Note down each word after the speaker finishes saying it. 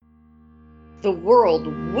the world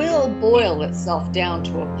will boil itself down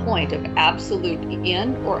to a point of absolute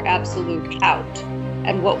in or absolute out.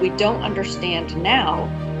 And what we don't understand now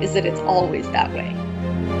is that it's always that way.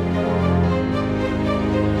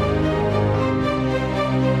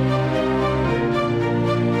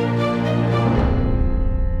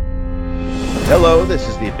 Hello, this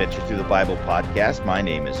is the Adventure Through the Bible podcast. My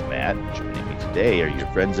name is Matt. Joining me today are your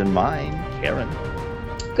friends and mine, Karen.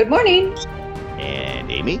 Good morning.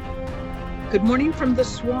 And Amy. Good morning from the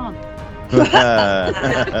swamp.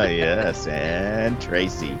 Yes, and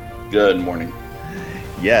Tracy. Good morning.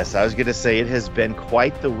 Yes, I was going to say it has been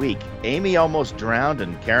quite the week. Amy almost drowned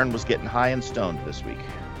and Karen was getting high and stoned this week.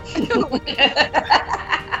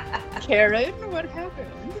 Karen, what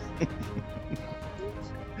happened?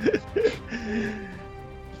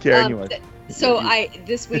 Karen,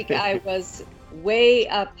 this week I was way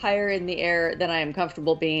up higher in the air than I am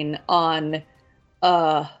comfortable being on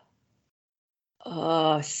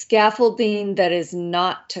scaffolding that is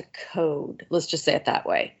not to code. Let's just say it that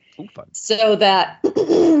way. Ooh, fun. So that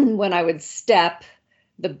when I would step,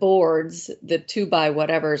 the boards, the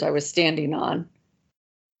 2x-whatevers I was standing on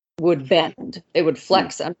would bend. It would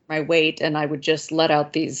flex under my weight, and I would just let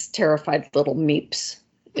out these terrified little meeps.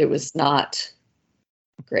 It was not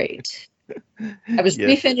great. I was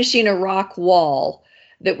refinishing a rock wall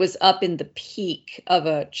that was up in the peak of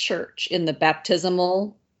a church in the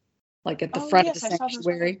baptismal, like at the front of the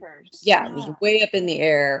sanctuary. Yeah, it was way up in the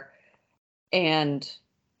air. And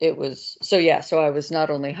it was, so I was not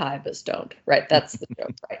only high, but stoned, right? That's the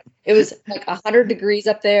joke, right? It was like 100 degrees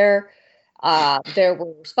up there. There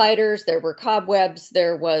were spiders, there were cobwebs,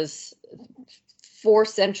 there was 4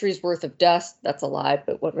 centuries worth of dust. That's a lie,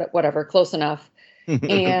 but whatever, close enough.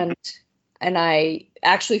 And I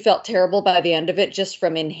actually felt terrible by the end of it just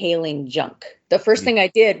from inhaling junk. The first thing I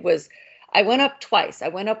did was I went up twice. I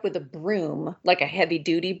went up with a broom, like a heavy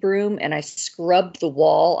duty broom, and I scrubbed the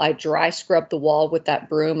wall. I dry scrubbed the wall with that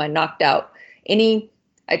broom. I knocked out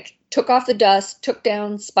I took off the dust, took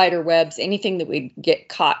down spider webs, anything that would get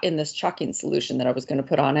caught in this chalking solution that I was going to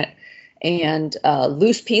put on it. And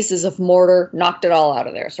loose pieces of mortar, knocked it all out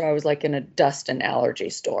of there. So I was like in a dust and allergy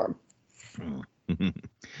storm.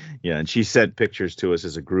 Yeah, and she sent pictures to us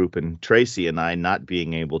as a group, and Tracy and I not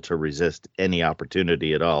being able to resist any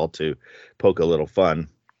opportunity at all to poke a little fun.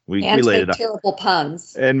 We laid it up. Terrible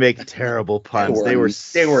puns. And make terrible puns. They were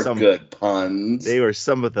good puns. They were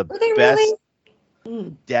some of the best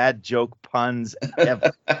dad joke puns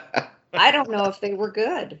ever. I don't know if they were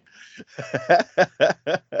good.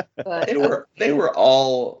 But they were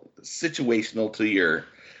all situational to your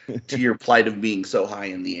plight of being so high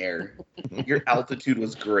in the air. Your altitude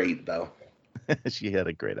was great, though. She had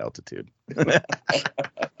a great altitude.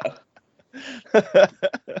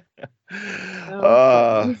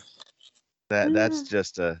 That's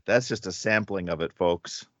just a sampling of it,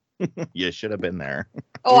 folks. You should have been there.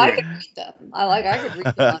 Oh, I could read them. I could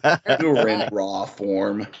read them. You were in raw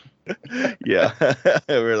form. Yeah.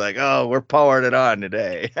 We're like, we're powering it on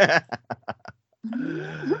today.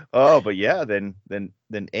 But yeah, then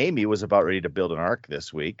Amy was about ready to build an ark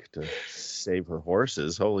this week to save her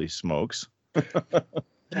horses. Holy smokes.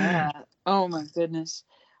 Yeah. Oh my goodness.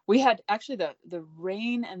 We had actually the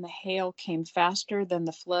rain and the hail came faster than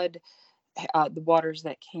the flood, the waters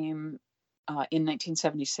that came in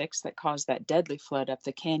 1976 that caused that deadly flood up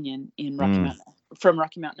the canyon in from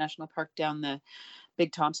Rocky Mountain National Park down the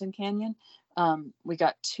Big Thompson Canyon. We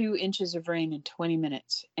got 2 inches of rain in 20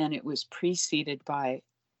 minutes, and it was preceded by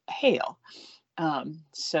hail.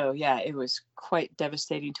 So yeah, it was quite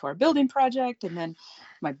devastating to our building project. And then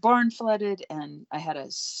my barn flooded, and I had a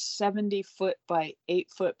 70-foot by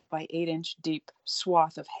 8-foot by 8-inch deep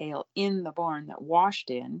swath of hail in the barn that washed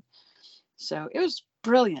in. So it was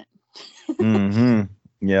brilliant. Mm-hmm.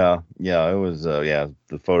 Yeah. It was. The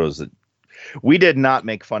photos that we did not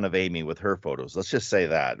make fun of Amy with her photos. Let's just say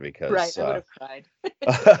that, because right, I would have cried.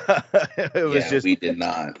 We did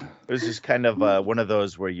not. It was just kind of one of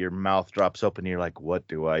those where your mouth drops open and you're like, what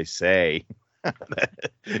do I say?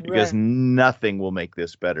 Because nothing will make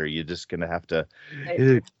this better. You're just gonna have to.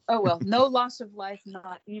 Oh well, no loss of life,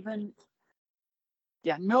 not even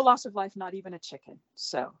a chicken.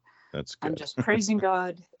 So that's good. I'm just praising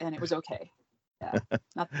God, and it was okay. Yeah,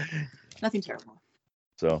 nothing terrible.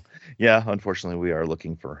 So, yeah, unfortunately, we are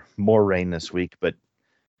looking for more rain this week, but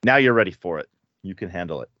now you're ready for it. You can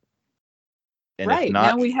handle it. And right. If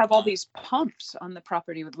not, now we have all these pumps on the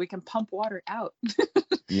property. We can pump water out.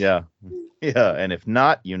 Yeah. And if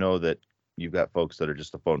not, you know that you've got folks that are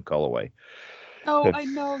just a phone call away. Oh, I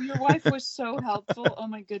know. Your wife was so helpful. Oh,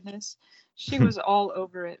 my goodness. She was all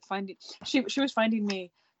over it. She was finding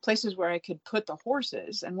me places where I could put the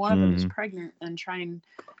horses, and one of them is Mhm. pregnant and trying,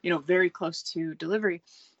 very close to delivery.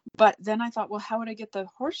 But then I thought, well, how would I get the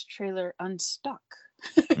horse trailer unstuck?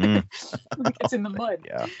 Mm. Like it's in the mud.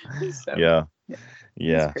 Yeah. So Yeah. yeah, it's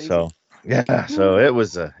Yeah. crazy. So yeah. So it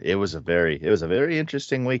was a very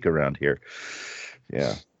interesting week around here.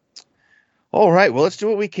 Yeah. All right. Well, let's do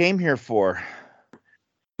what we came here for.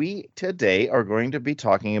 We today are going to be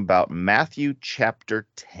talking about Matthew chapter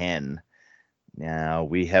 10. Now,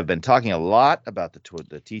 we have been talking a lot about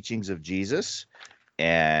the teachings of Jesus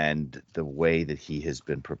and the way that he has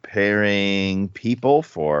been preparing people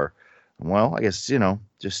for, well, I guess,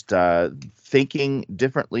 just thinking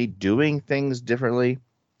differently, doing things differently.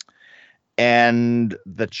 And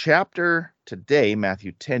the chapter today,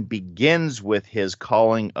 Matthew 10, begins with his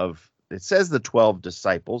calling of, it says the 12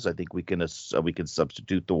 disciples. I think we can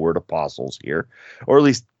substitute the word apostles here, or at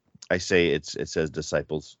least I say it says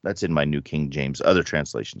disciples. That's in my New King James. Other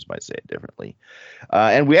translations might say it differently.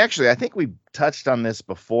 And I think we touched on this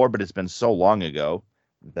before, but it's been so long ago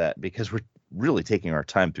that because we're really taking our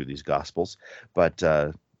time through these Gospels, but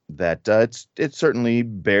it certainly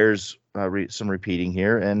bears some repeating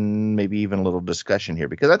here and maybe even a little discussion here,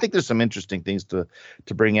 because I think there's some interesting things to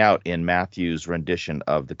bring out in Matthew's rendition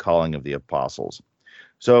of the calling of the apostles.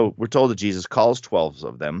 So we're told that Jesus calls 12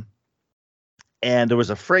 of them. And there was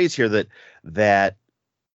a phrase here that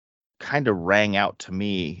kind of rang out to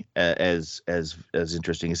me as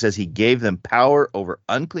interesting. It says he gave them power over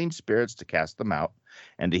unclean spirits to cast them out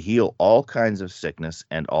and to heal all kinds of sickness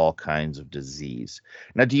and all kinds of disease.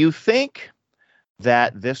 Now, do you think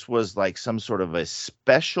that this was like some sort of a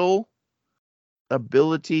special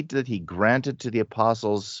ability that he granted to the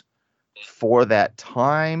apostles for that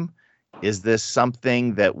time? Is this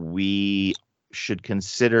something that we should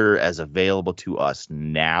consider as available to us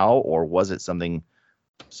now, or was it something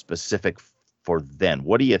specific for then?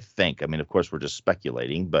 What do you think? I mean, of course, we're just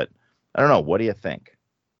speculating, but I don't know. What do you think?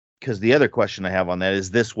 Because the other question I have on that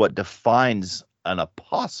is this: what defines an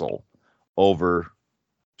apostle over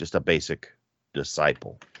just a basic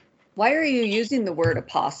disciple? Why are you using the word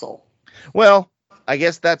apostle? Well, I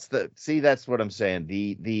guess that's what I'm saying.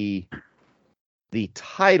 The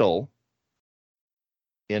title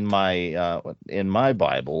in my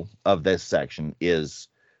Bible of this section is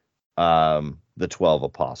the 12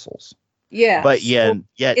 apostles. Yeah. But yet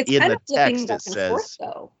it's in kind the of flipping text back it and says forth,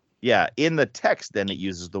 though. Yeah, in the text then it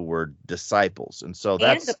uses the word disciples. And so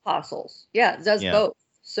that's and apostles. Yeah, it does both.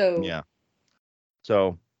 So yeah.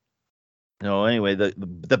 So anyway,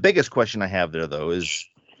 the biggest question I have there though is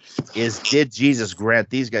did Jesus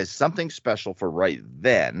grant these guys something special for right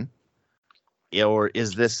then? Or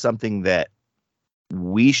is this something that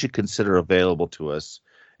we should consider available to us,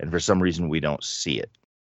 and for some reason we don't see it?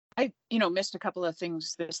 I missed a couple of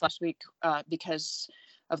things this last week because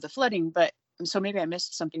of the flooding, but so maybe I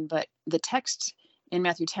missed something, but the text in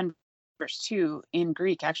Matthew 10 verse 2 in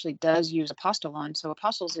Greek actually does use apostolon, so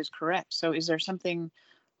apostles is correct. So is there something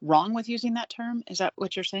wrong with using that term? Is that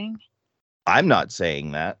what you're saying? I'm not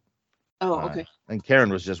saying that. Oh, okay. And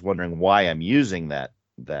Karen was just wondering why I'm using that,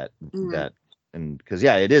 and because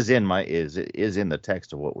it is in the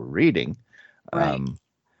text of what we're reading. Right.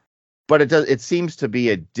 But it seems to be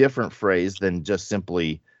a different phrase than just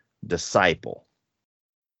simply disciple.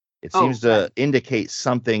 It seems to indicate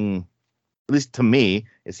something, at least to me,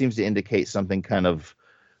 it seems to indicate something kind of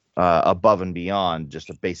above and beyond just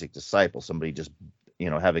a basic disciple, somebody just,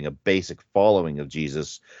 having a basic following of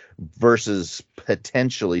Jesus versus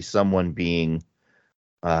potentially someone being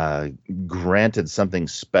granted something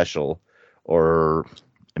special, or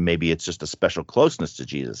maybe it's just a special closeness to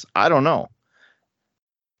Jesus. I don't know.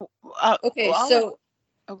 Okay, go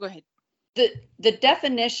ahead. The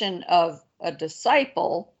definition of a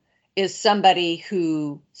disciple is somebody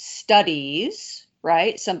who studies,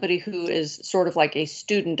 right? Somebody who is sort of like a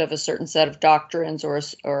student of a certain set of doctrines or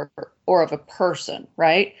of a person,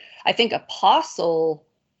 right? I think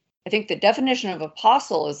the definition of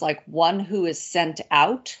apostle is like one who is sent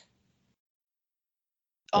out.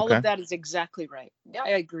 All of that is exactly right. Yeah,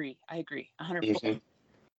 I agree 100%.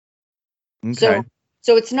 Okay.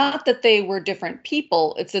 So it's not that they were different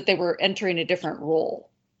people, it's that they were entering a different role.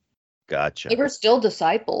 Gotcha. They were still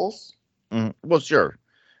disciples. Well, sure.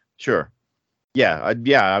 Yeah.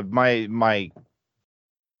 My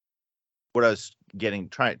what I was trying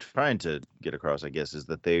to get across, I guess, is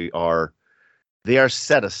that they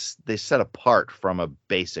set apart from a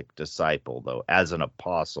basic disciple, though. As an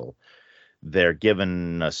apostle, they're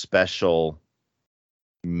given a special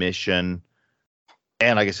mission.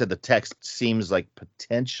 And like I said, the text seems like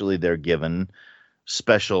potentially they're given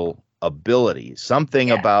special abilities. Something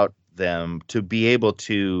about them to be able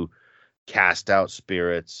to cast out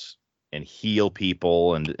spirits and heal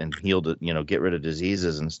people and heal, get rid of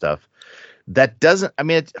diseases and stuff. That doesn't, I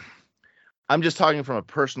mean, I'm just talking from a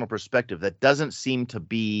personal perspective. That doesn't seem to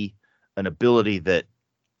be an ability that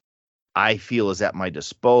I feel is at my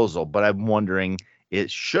disposal, but I'm wondering,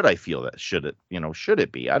 should I feel that? Should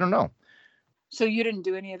it be? I don't know. So you didn't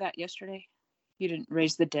do any of that yesterday? You didn't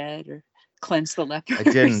raise the dead or cleanse the lepers? I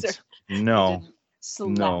didn't. No.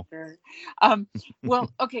 Slapper.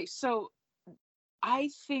 Well, okay. So I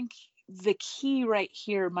think the key right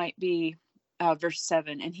here might be verse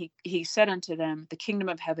 7. And he said unto them, the kingdom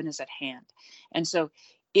of heaven is at hand. And so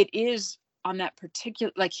it is on that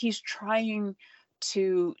particular, like he's trying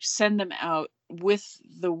to send them out with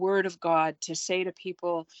the word of God to say to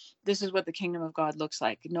people, this is what the kingdom of God looks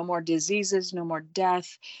like. No more diseases, no more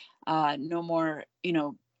death, no more,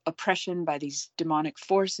 oppression by these demonic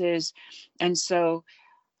forces. And so,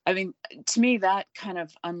 I mean, to me, that kind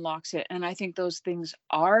of unlocks it. And I think those things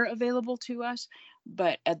are available to us.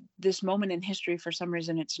 But at this moment in history, for some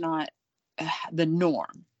reason, it's not the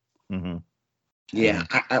norm. Mm-hmm. Yeah,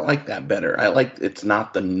 I like that better. I like it's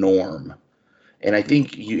not the norm. And I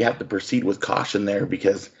think you have to proceed with caution there,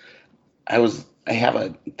 because I have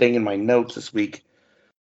a thing in my notes this week.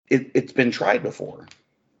 It's been tried before.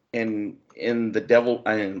 And the devil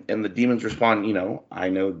and the demons respond, I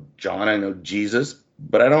know John, I know Jesus,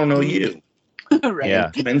 but I don't know you. Right. Yeah.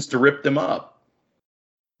 And commence to rip them up.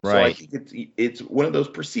 Right. So I think it's one of those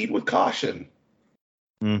proceed with caution.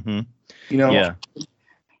 Mm-hmm. Yeah.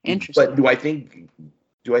 Interesting. But do I think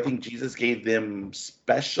Jesus gave them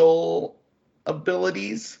special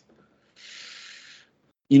abilities?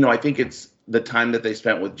 I think it's the time that they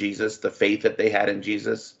spent with Jesus, the faith that they had in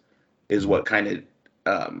Jesus, is what kind of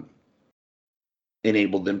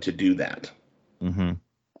enabled them to do that. Mm-hmm.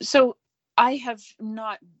 So I have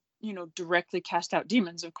not, directly cast out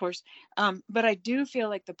demons, of course. But I do feel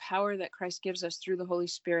like the power that Christ gives us through the Holy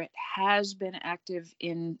Spirit has been active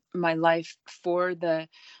in my life for the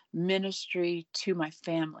ministry to my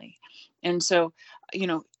family. And so,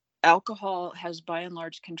 alcohol has by and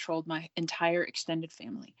large controlled my entire extended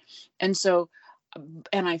family. And so,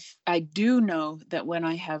 and I do know that when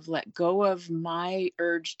I have let go of my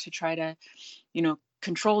urge to try to,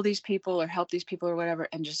 control these people or help these people or whatever,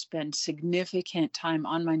 and just spend significant time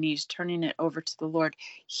on my knees, turning it over to the Lord,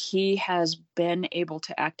 he has been able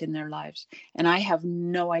to act in their lives. And I have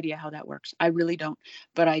no idea how that works. I really don't.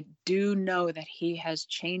 But I do know that he has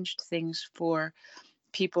changed things for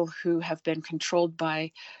people who have been controlled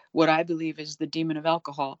by what I believe is the demon of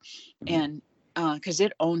alcohol. And because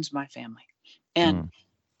it owns my family. And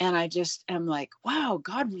I just am like, wow,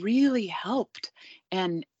 God really helped.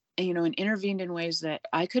 And and intervened in ways that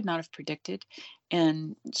I could not have predicted.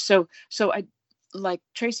 And so I, like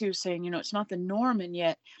Tracy was saying, it's not the norm, and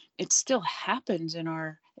yet it still happens in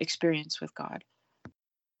our experience with God.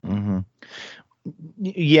 Mm-hmm.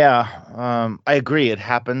 Yeah, I agree. It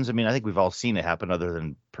happens. I mean, I think we've all seen it happen, other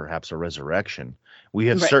than perhaps a resurrection. We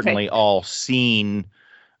have certainly all seen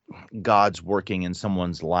God's working in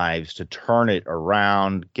someone's lives to turn it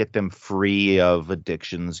around, get them free of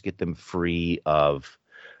addictions, get them free of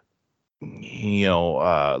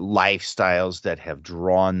lifestyles that have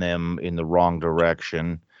drawn them in the wrong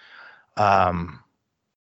direction.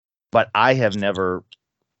 But I have never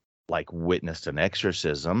witnessed an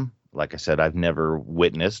exorcism. Like I said, I've never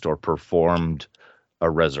witnessed or performed a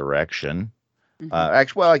resurrection. Mm-hmm.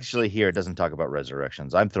 Actually here it doesn't talk about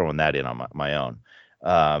resurrections. I'm throwing that in on my own.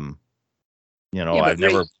 I've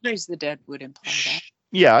never raise the dead would imply that.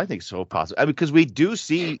 Yeah, I think so, possibly. Because we do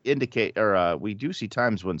see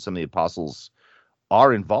times when some of the apostles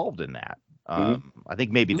are involved in that. I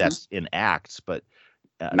think maybe that's in Acts, but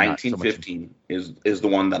 1915 is the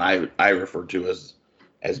one that I refer to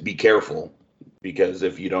as be careful, because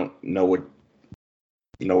if you don't know what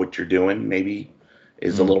you're doing, maybe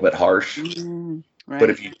is a little bit harsh. Right. But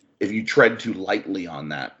if you tread too lightly on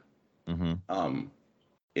that,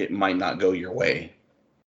 it might not go your way.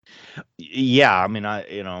 Yeah, I mean,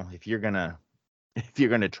 if you're gonna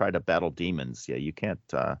try to battle demons, yeah, you can't.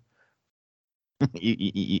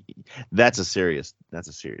 That's a serious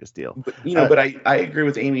deal. But I agree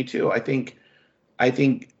with Amy too. I think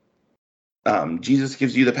Jesus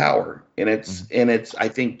gives you the power, and it's I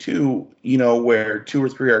think too, where 2 or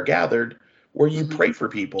 3 are gathered, where you pray for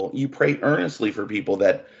people, you pray earnestly for people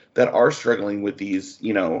that are struggling with these,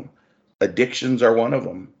 addictions are one of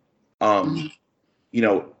them.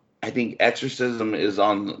 I think exorcism is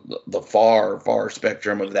on the far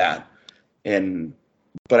spectrum of that.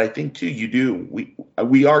 But I think too,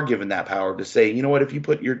 we are given that power to say, you know what, if you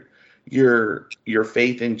put your your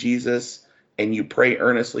faith in Jesus and you pray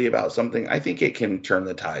earnestly about something, I think it can turn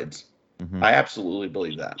the tides. Mhm. I absolutely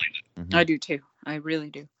believe that. Mhm. I do too. I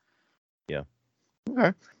really do.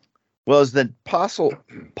 Okay. Well, as the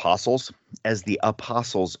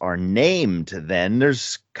apostles are named, then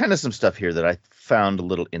there's kind of some stuff here that I found a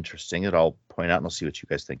little interesting that I'll point out, and I'll see what you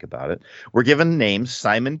guys think about it. We're given names: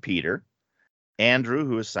 Simon Peter, Andrew,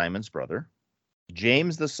 who is Simon's brother,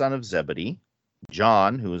 James the son of Zebedee,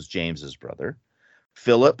 John, who is James's brother,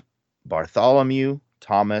 Philip, Bartholomew,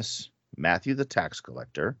 Thomas, Matthew the tax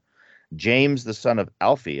collector, James the son of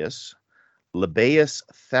Alphaeus, Lebbaeus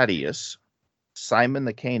Thaddeus, Simon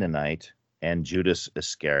the Canaanite, and Judas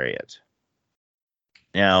Iscariot.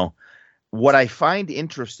 Now, what I find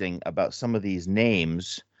interesting about some of these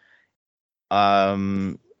names,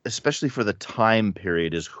 especially for the time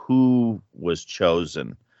period, is who was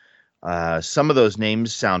chosen. Some of those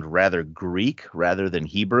names sound rather Greek rather than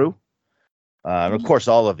Hebrew. And of course,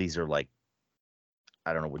 all of these are like,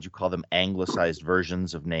 I don't know, would you call them anglicized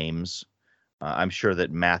versions of names? I'm sure that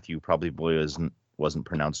Matthew probably wasn't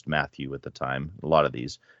pronounced Matthew at the time. A lot of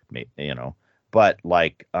these, but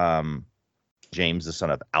like James, the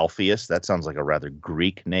son of Alphaeus, that sounds like a rather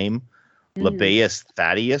Greek name. Lebbaeus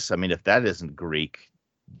Thaddeus. I mean, if that isn't Greek,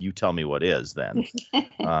 you tell me what is then.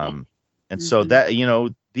 And so that,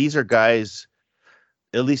 these are guys,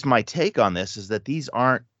 at least my take on this is that these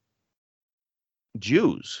aren't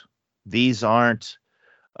Jews. These aren't,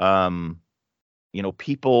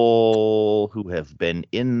 people who have been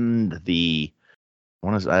in the,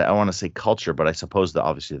 I want to say culture, but I suppose that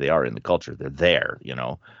obviously they are in the culture. They're there,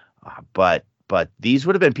 but these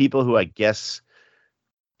would have been people who I guess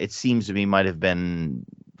it seems to me might have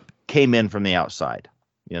came in from the outside,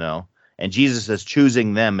 and Jesus is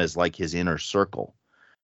choosing them as like his inner circle.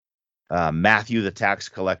 Matthew, the tax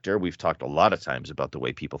collector, we've talked a lot of times about the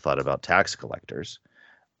way people thought about tax collectors.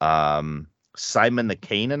 Simon the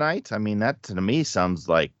Canaanite, I mean, that to me sounds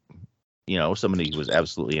like, somebody who was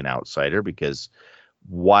absolutely an outsider, because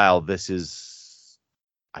while this is,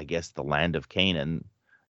 I guess, the land of Canaan,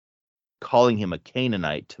 calling him a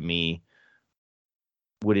Canaanite to me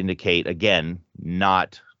would indicate, again,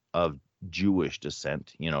 not of Jewish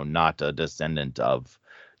descent, not a descendant of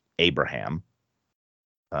Abraham.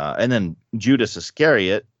 And then Judas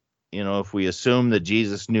Iscariot, if we assume that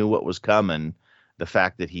Jesus knew what was coming, the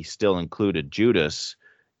fact that he still included Judas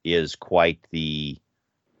is quite the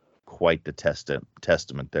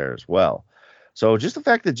testament there as well. So just the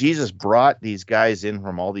fact that Jesus brought these guys in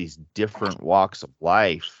from all these different walks of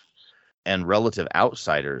life and relative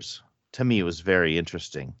outsiders, to me, was very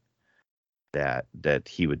interesting that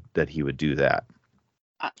he would do that.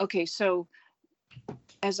 Okay, so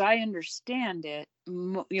as I understand it,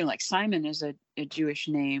 like Simon is a Jewish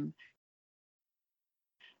name.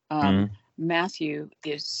 Matthew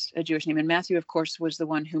is a Jewish name, and Matthew, of course, was the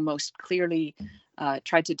one who most clearly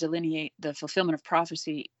tried to delineate the fulfillment of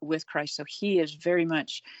prophecy with Christ. So he is very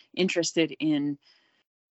much interested in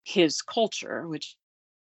his culture, which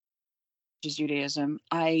is Judaism.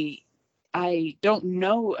 I don't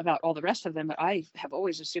know about all the rest of them, but I have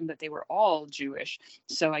always assumed that they were all Jewish.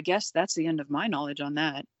 So I guess that's the end of my knowledge on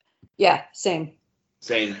that. Yeah, same.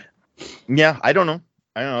 Yeah, I don't know.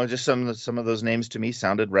 Just some of those names to me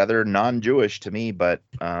sounded rather non-Jewish to me, but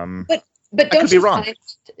don't you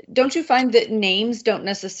find that names don't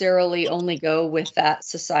necessarily only go with that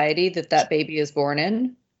society that baby is born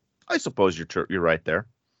in? I suppose you're right there.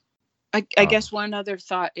 I guess one other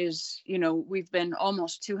thought is, we've been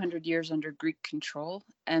almost 200 years under Greek control,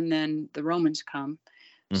 and then the Romans come.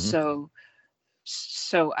 Mm-hmm.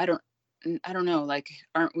 So I don't know, like,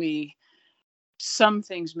 aren't we, some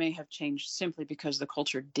things may have changed simply because the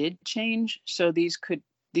culture did change. So these could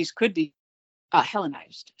be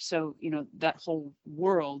Hellenized. So, that whole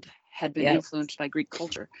world had been influenced by Greek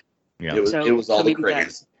culture. Yeah, it was all the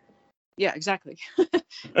craze. Yeah, exactly.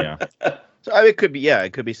 Yeah. So it could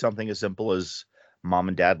be something as simple as mom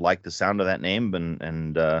and dad liked the sound of that name,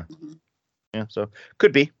 and yeah, so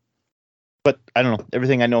could be. But I don't know.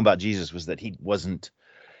 Everything I know about Jesus was that he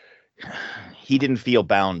didn't feel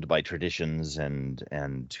bound by traditions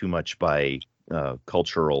and too much by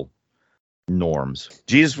cultural norms.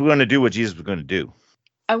 Jesus was going to do what Jesus was going to do.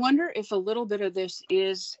 I wonder if a little bit of this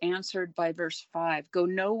is answered by verse 5. Go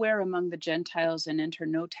nowhere among the Gentiles and enter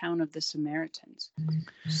no town of the Samaritans.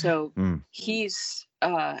 So he's,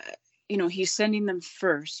 he's sending them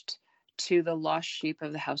first to the lost sheep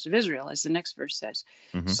of the house of Israel, as the next verse says.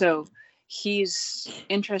 Mm-hmm. So he's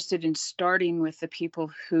interested in starting with the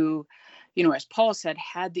people who, as Paul said,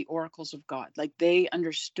 had the oracles of God. Like, they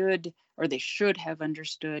understood, or they should have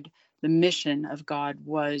understood, the mission of God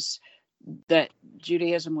was that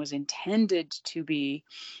Judaism was intended to be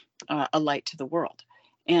a light to the world.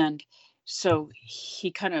 And so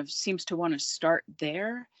he kind of seems to want to start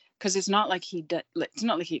there, because it's not like it's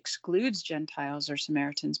not like he excludes Gentiles or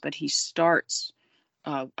Samaritans, but he starts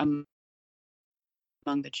among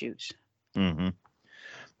the Jews. Mm-hmm.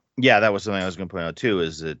 Yeah, that was something I was going to point out too,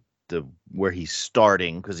 is that where he's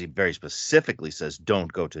starting, because he very specifically says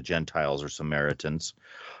don't go to Gentiles or Samaritans,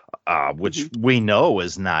 which we know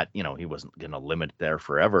is not, he wasn't going to limit there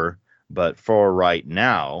forever, but for right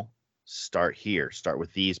now, start here, start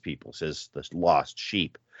with these people, says the lost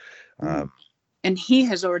sheep. And he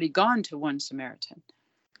has already gone to one Samaritan.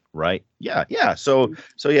 Right. Yeah. So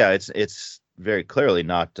yeah, it's very clearly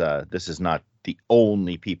not, this is not the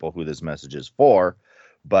only people who this message is for,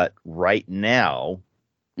 but right now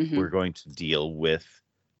we're going to deal with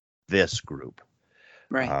this group.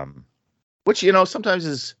 Right. Which, sometimes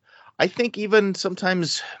is, I think even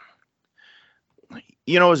sometimes,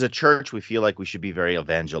 as a church, we feel like we should be very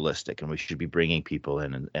evangelistic and we should be bringing people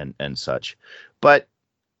in and such. But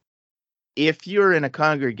if you're in a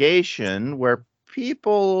congregation where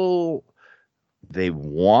people, they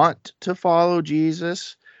want to follow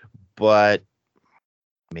Jesus, but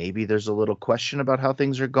maybe there's a little question about how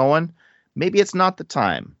things are going, maybe it's not the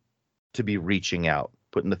time to be reaching out,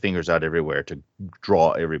 putting the fingers out everywhere to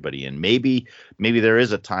draw everybody in. Maybe there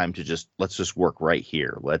is a time to let's just work right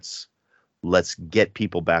here. Let's get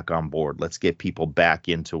people back on board. Let's get people back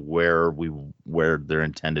into where they're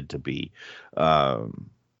intended to be.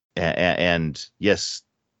 And yes,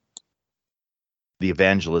 the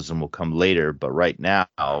evangelism will come later, but right now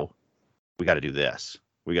we got to do this.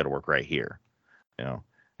 We got to work right here,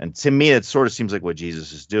 And to me, it sort of seems like what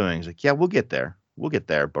Jesus is doing. He's like, yeah, we'll get there.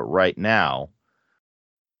 But right now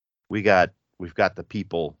we've got the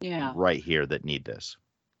people right here that need this.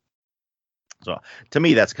 So to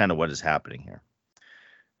me, that's kind of what is happening here.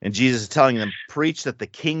 And Jesus is telling them, preach that the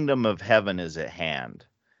kingdom of heaven is at hand.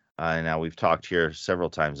 Now we've talked here several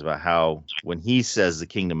times about how when he says the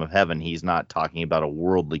kingdom of heaven, he's not talking about a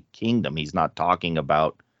worldly kingdom. He's not talking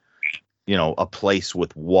about, a place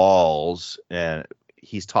with walls. And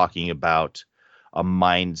he's talking about a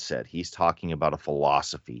mindset. He's talking about a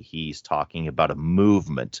philosophy. He's talking about a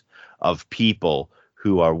movement of people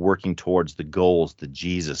who are working towards the goals that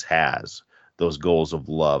Jesus has, those goals of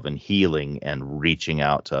love and healing and reaching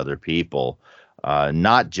out to other people.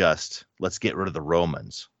 Not just let's get rid of the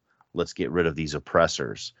Romans. Let's get rid of these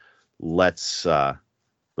oppressors. But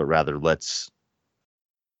rather let's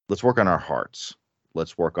work on our hearts.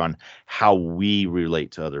 Let's work on how we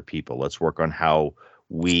relate to other people. Let's work on how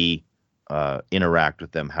we interact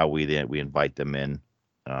with them, how we invite them in,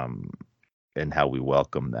 and how we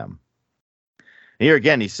welcome them. Here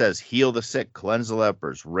again, he says, heal the sick, cleanse the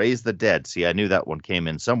lepers, raise the dead. See, I knew that one came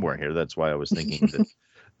in somewhere here. That's why I was thinking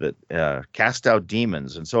that cast out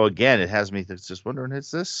demons. And so again, it has me just wondering,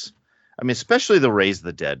 is this, especially the raise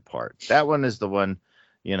the dead part. That one is the one,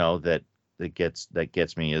 that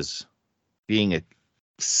gets me, is being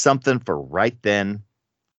something for right then,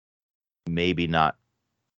 maybe not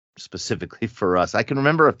specifically for us. I can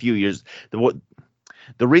remember a few years,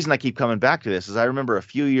 the reason I keep coming back to this is I remember a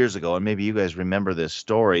few years ago, and maybe you guys remember this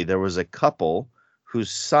story, there was a couple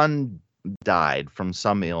whose son died from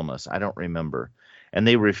some illness. I don't remember. And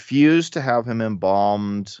they refused to have him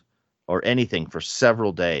embalmed or anything for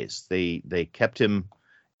several days. They kept him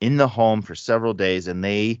in the home for several days, and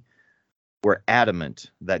they were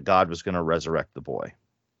adamant that God was going to resurrect the boy.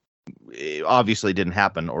 It obviously didn't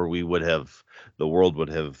happen, or the world would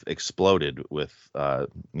have exploded with that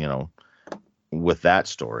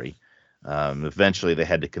story. Eventually they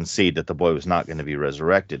had to concede that the boy was not going to be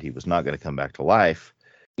resurrected. He was not going to come back to life.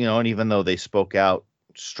 And even though they spoke out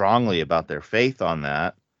strongly about their faith on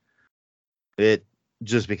that, it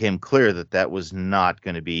just became clear that was not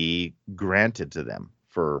going to be granted to them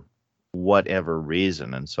for whatever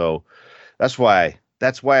reason. And so that's why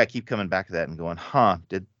I keep coming back to that and going,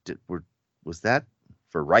 was that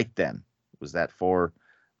for right then? Was that for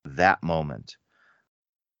that moment?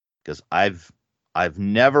 Because I've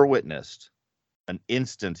never witnessed an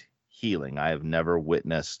instant healing. I have never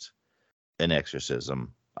witnessed an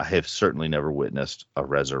exorcism. I have certainly never witnessed a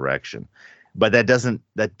resurrection. But that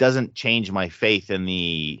doesn't change my faith in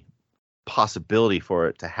the possibility for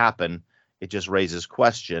it to happen. It just raises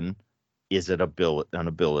question: is it an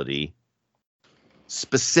ability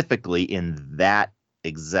specifically in that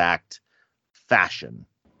exact fashion?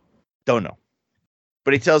 Don't know.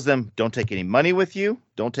 But he tells them, don't take any money with you.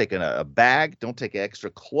 Don't take a bag. Don't take extra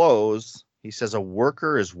clothes. He says a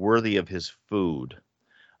worker is worthy of his food.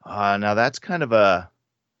 Now that's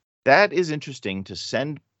that is interesting, to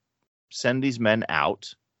send send these men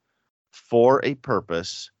out for a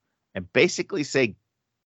purpose and basically say,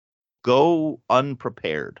 go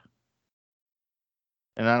unprepared.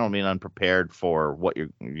 And I don't mean unprepared for what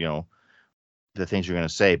the things you're going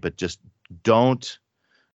to say, but just don't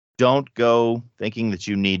go thinking that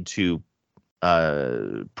you need to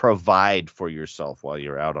provide for yourself while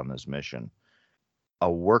you're out on this mission.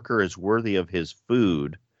 A worker is worthy of his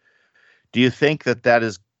food. Do you think that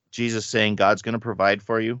is Jesus saying God's going to provide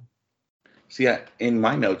for you? See, in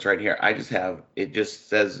my notes right here, it just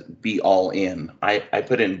says be all in. I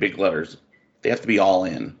put in big letters. They have to be all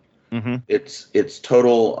in. Mm-hmm. It's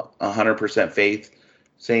total 100% faith,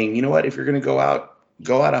 saying, you know what, if you're going to go out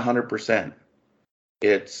 100%.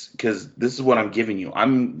 It's because this is what I'm giving you.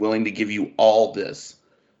 I'm willing to give you all this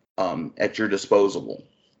at your disposal.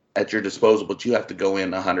 But you have to go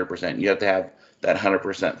in 100%. You have to have that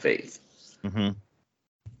 100% faith. Mm-hmm.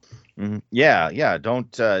 Mm-hmm. Yeah.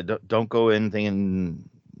 Don't go in thinking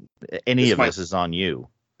this is on you.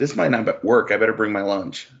 This might not work. I better bring my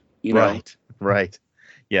lunch. You know? Right.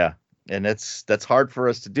 Yeah, and that's hard for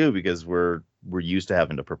us to do because we're used to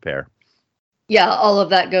having to prepare. Yeah, all of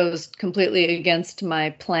that goes completely against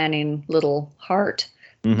my planning little heart.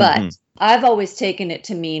 Mm-hmm. But I've always taken it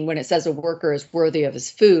to mean when it says a worker is worthy of his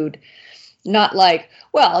food, not like,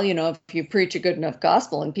 well, if you preach a good enough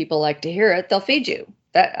gospel and people like to hear it, they'll feed you.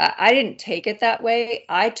 That I didn't take it that way.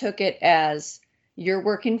 I took it as you're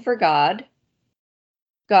working for God.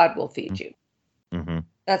 God will feed you. Mm-hmm.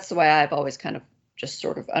 That's the way I've always kind of just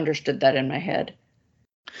sort of understood that in my head.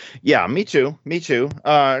 Yeah, me too.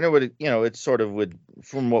 And it would, it sort of would,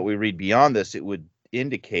 from what we read beyond this, it would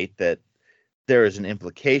indicate that there is an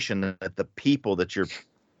implication that the people that you're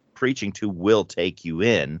preaching to will take you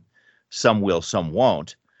in. Some will, some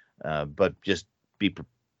won't. But just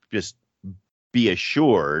be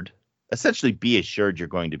assured. Essentially, be assured you're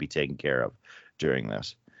going to be taken care of during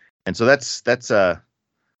this. And so that's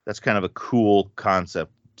kind of a cool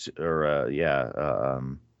concept, or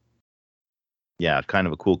kind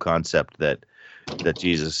of a cool concept that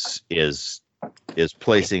Jesus is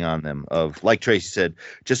placing on them, of, like Tracy said,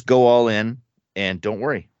 just go all in and don't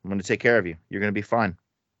worry. I'm going to take care of you. You're going to be fine.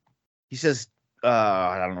 He says,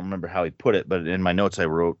 I don't remember how he put it, but in my notes I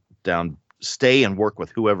wrote down, stay and work with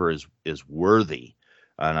whoever is worthy.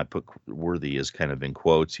 And I put worthy as kind of in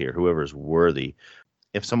quotes here, whoever is worthy.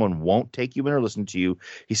 If someone won't take you in or listen to you,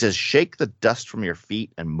 he says, shake the dust from your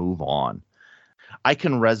feet and move on. I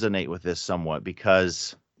can resonate with this somewhat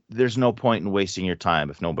because there's no point in wasting your time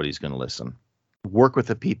if nobody's going to listen. Work with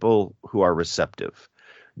the people who are receptive.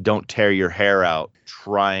 Don't tear your hair out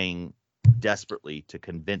trying desperately to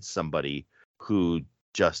convince somebody who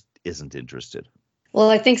just isn't interested. Well,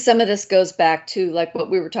 I think some of this goes back to like what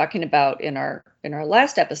we were talking about in our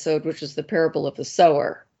last episode, which is the parable of the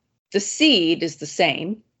sower. The seed is the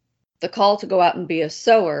same. The call to go out and be a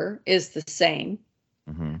sower is the same.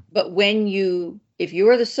 Mm-hmm. But if you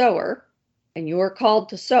are the sower and you are called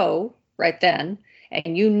to sow right then,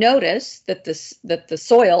 and you notice that the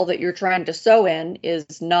soil that you're trying to sow in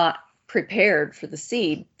is not prepared for the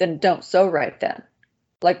seed, then don't sow right then.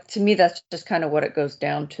 Like, to me, that's just kind of what it goes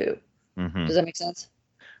down to. Mm-hmm. Does that make sense?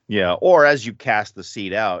 Yeah. Or as you cast the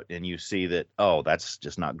seed out and you see that, oh, that's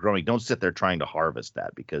just not growing, don't sit there trying to harvest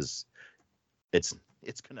that, because it's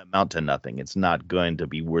going to amount to nothing. It's not going to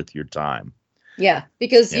be worth your time. Yeah,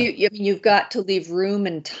 because you've got to leave room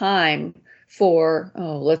and time for,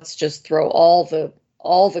 let's just throw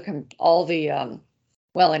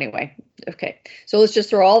well, anyway, okay. So let's just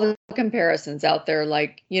throw all the comparisons out there.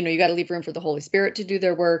 Like, you got to leave room for the Holy Spirit to do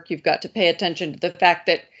their work. You've got to pay attention to the fact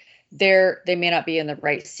that they may not be in the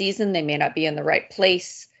right season. They may not be in the right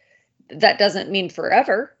place. That doesn't mean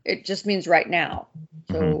forever. It just means right now.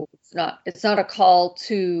 So it's not a call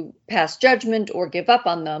to pass judgment or give up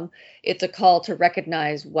on them. It's a call to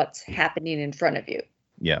recognize what's happening in front of you.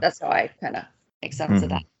 Yeah. That's how I kind of make sense of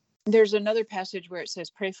that. There's another passage where it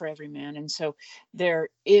says, pray for every man. And so there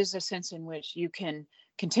is a sense in which you can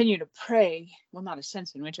continue to pray. Well, not a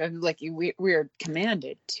sense in which, we're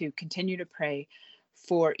commanded to continue to pray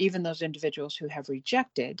for even those individuals who have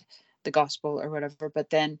rejected the gospel or whatever.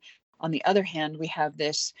 But then on the other hand, we have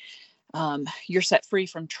this, you're set free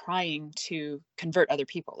from trying to convert other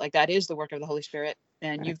people. Like, that is the work of the Holy Spirit,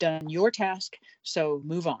 and you've done your task, so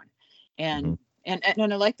move on. And and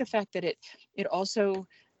I like the fact that it also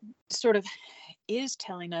sort of is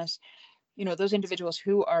telling us, those individuals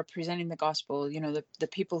who are presenting the gospel, the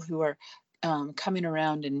people who are coming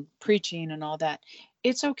around and preaching and all that,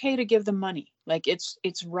 it's okay to give them money. Like,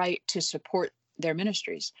 it's right to support their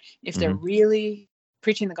ministries if they're really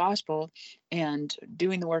preaching the gospel and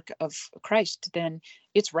doing the work of Christ, then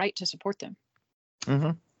it's right to support them.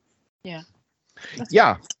 Mm-hmm. Yeah.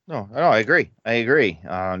 Yeah. No, I agree.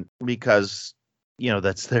 Because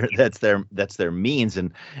that's their means,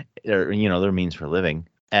 and their means for living.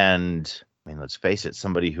 And I mean, let's face it,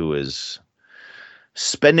 somebody who is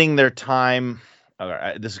spending their time.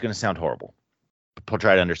 This is going to sound horrible. I'll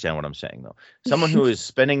try to understand what I'm saying, though. Someone who is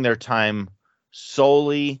spending their time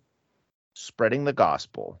solely spreading the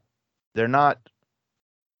gospel, they're not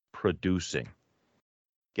producing.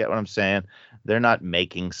 Get what I'm saying? They're not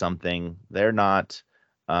making something. They're not,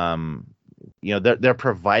 they're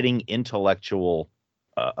providing intellectual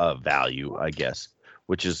value, I guess,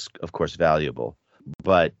 which is, of course, valuable.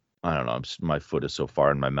 But I don't know. My foot is so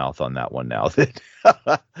far in my mouth on that one now.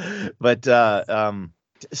 But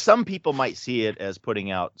some people might see it as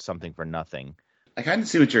putting out something for nothing. I kind of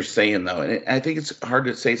see what you're saying, though, and I think it's hard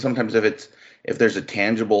to say sometimes if there's a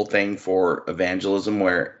tangible thing for evangelism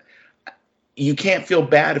where you can't feel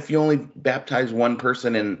bad if you only baptize one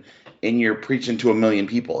person and you're preaching to 1 million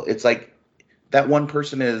people. It's like that one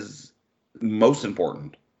person is most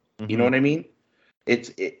important. Mm-hmm. You know what I mean?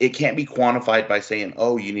 It can't be quantified by saying,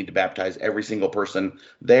 oh, you need to baptize every single person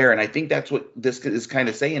there. And I think that's what this is kind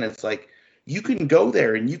of saying. It's like you can go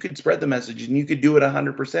there and you could spread the message and you could do it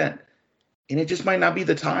 100%. And it just might not be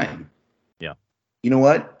the time. Yeah. You know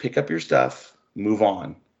what? Pick up your stuff, move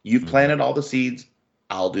on. You've planted all the seeds.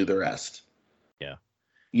 I'll do the rest. Yeah.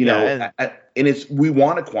 And we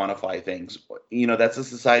want to quantify things. That's the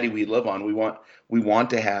society we live on. We want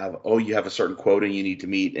to have, you have a certain quota you need to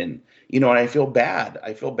meet. And, and I feel bad.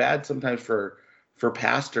 I feel bad sometimes for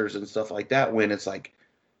pastors and stuff like that, when it's like,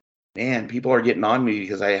 man, people are getting on me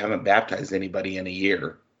because I haven't baptized anybody in a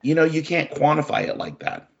year. You can't quantify it like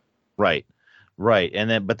that. Right.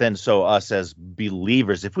 But then so us as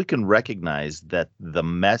believers, if we can recognize that the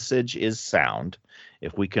message is sound,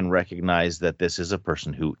 if we can recognize that this is a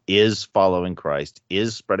person who is following Christ,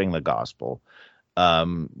 is spreading the gospel,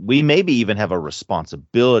 we maybe even have a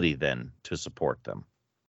responsibility then to support them.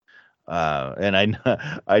 And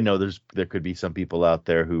I know there could be some people out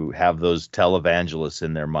there who have those televangelists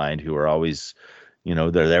in their mind who are always, they're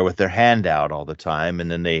there with their hand out all the time, and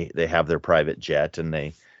then they have their private jet and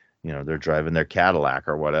they're driving their Cadillac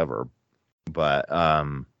or whatever. But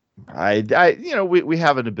we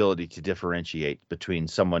have an ability to differentiate between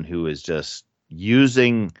someone who is just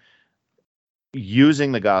using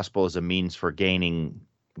the gospel as a means for gaining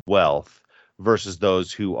wealth versus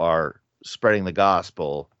those who are spreading the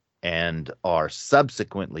gospel and are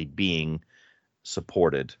subsequently being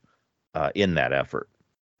supported in that effort.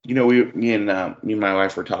 Me and my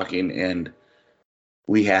wife were talking, and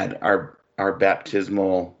we had our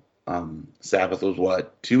baptismal Sabbath was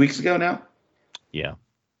 2 weeks ago now? Yeah.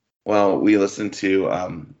 Well, we listened to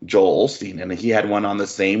Joel Osteen, and he had one on the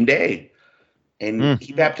same day, and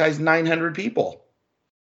he baptized 900 people.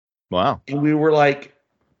 Wow. And we were like,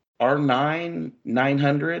 our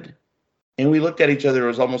 900? And we looked at each other. It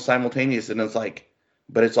was almost simultaneous, and it's like,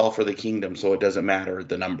 but it's all for the kingdom, so it doesn't matter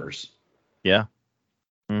the numbers. Yeah.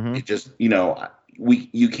 Mm-hmm. It just,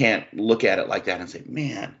 you can't look at it like that and say,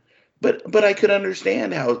 man, but I could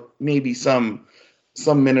understand how maybe some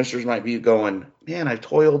ministers might be going, man, I've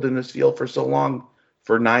toiled in this field for so long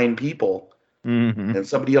for 9 people, and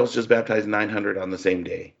somebody else just baptized 900 on the same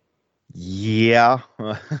day. Yeah.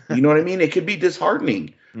 You know what I mean? It could be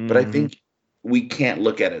disheartening, but I think we can't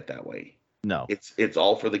look at it that way. No. It's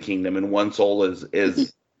all for the kingdom, and one soul is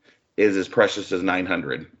as precious as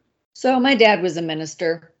 900. So my dad was a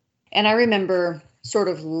minister, and I remember sort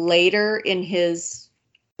of later in his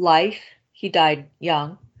life, he died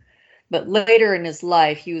young, but later in his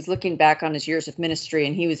life, he was looking back on his years of ministry,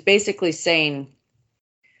 and he was basically saying,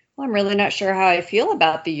 well, I'm really not sure how I feel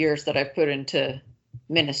about the years that I've put into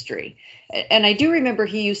ministry. And I do remember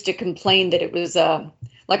he used to complain that it was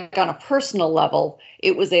like on a personal level,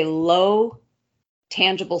 it was a low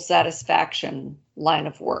tangible satisfaction line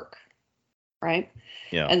of work, right?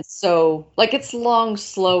 Yeah. And so like it's long,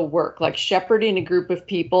 slow work, like shepherding a group of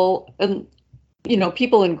people. And,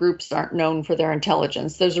 people in groups aren't known for their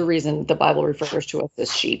intelligence. There's a reason the Bible refers to us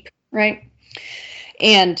as sheep, right?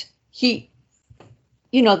 And he,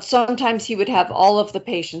 sometimes he would have all of the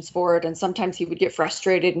patience for it, and sometimes he would get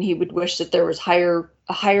frustrated and he would wish that there was a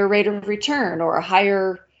higher rate of return, or a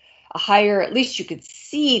higher, at least you could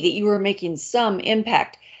see that you were making some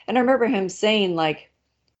impact. And I remember him saying, like,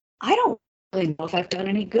 I don't really know if I've done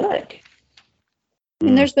any good.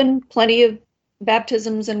 And there's been plenty of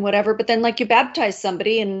baptisms and whatever, but then like you baptize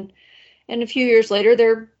somebody and a few years later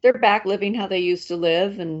they're back living how they used to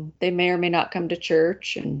live, and they may or may not come to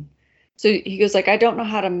church. And So he goes like, I don't know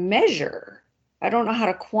how to measure. I don't know how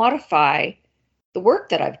to quantify the work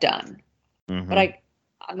that I've done, but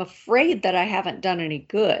I'm afraid that I haven't done any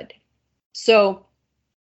good. So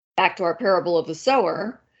back to our parable of the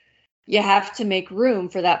sower, you have to make room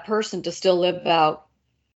for that person to still live out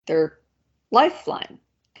their lifeline,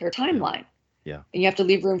 their timeline. Yeah. And you have to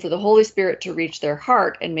leave room for the Holy Spirit to reach their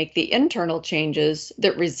heart and make the internal changes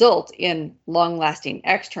that result in long-lasting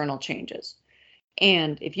external changes.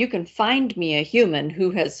 And if you can find me a human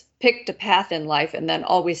who has picked a path in life and then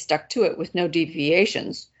always stuck to it with no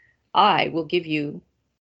deviations, I will give you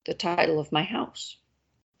the title of my house,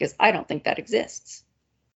 because I don't think that exists.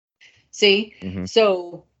 See?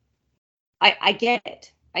 So I get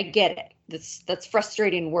it. I get it. That's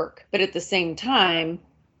frustrating work. But at the same time,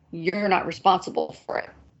 you're not responsible for it.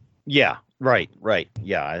 Yeah, right.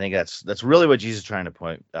 Yeah, I think that's really what Jesus is trying to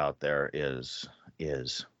point out there is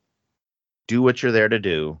do what you're there to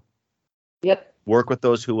do. Yep. Work with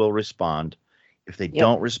those who will respond. If they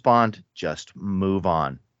don't respond, just move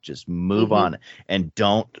on. Just move on, and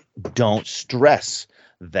don't stress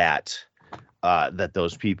that that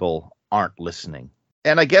those people aren't listening.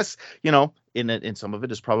 And I guess, in some of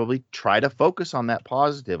it is probably try to focus on that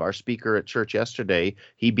positive. Our speaker at church yesterday,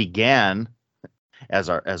 he began, as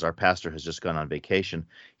our pastor has just gone on vacation,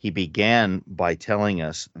 he began by telling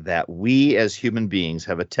us that we as human beings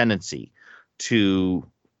have a tendency to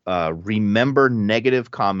remember negative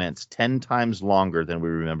comments 10 times longer than we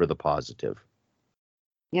remember the positive.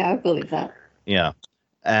 Yeah, I believe that. Yeah.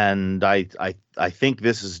 And I think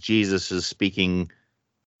this is Jesus is speaking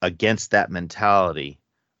against that mentality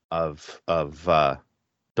of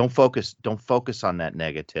don't focus on that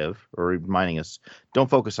negative, or reminding us, don't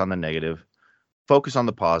focus on the negative, focus on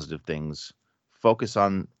the positive things, focus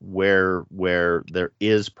on where there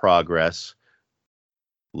is progress,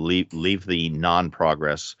 leave the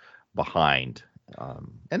non-progress behind.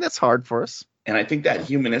 And that's hard for us. And I think that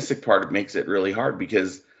humanistic part makes it really hard,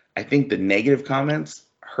 because I think the negative comments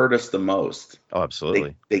hurt us the most. Oh,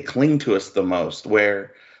 absolutely. They cling to us the most,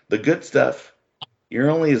 where the good stuff,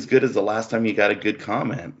 you're only as good as the last time you got a good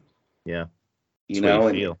comment. Yeah. You know,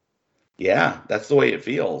 and feel. Yeah, that's the way it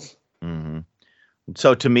feels.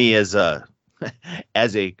 So to me, as a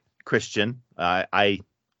Christian, I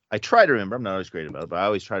try to remember, I'm not always great about it, but I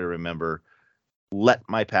always try to remember, let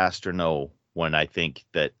my pastor know when I think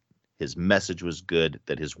that his message was good,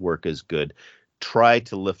 that his work is good. Try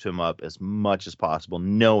to lift him up as much as possible,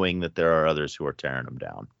 knowing that there are others who are tearing him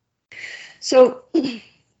down. So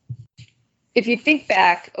if you think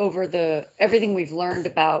back over everything we've learned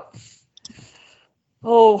about,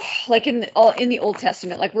 like in the Old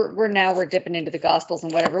Testament, like we're dipping into the Gospels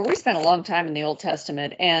and whatever. We spent a long time in the Old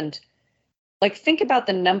Testament, and like think about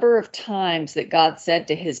the number of times that God said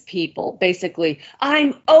to his people, basically,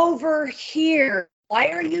 I'm over here. Why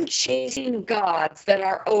are you chasing gods that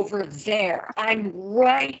are over there? I'm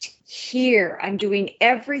right here. I'm doing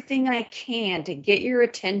everything I can to get your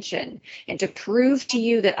attention and to prove to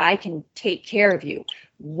you that I can take care of you.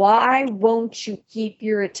 Why won't you keep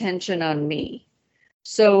your attention on me?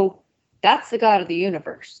 So that's the God of the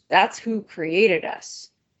universe. That's who created us.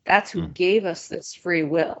 That's who gave us this free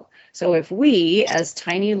will. So if we, as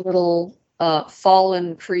tiny little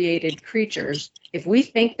fallen created creatures, if we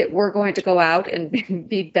think that we're going to go out and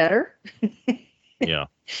be better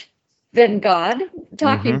than God,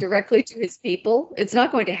 talking directly to his people, it's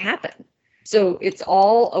not going to happen. So it's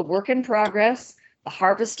all a work in progress. The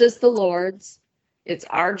harvest is the Lord's. It's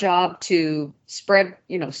our job to spread,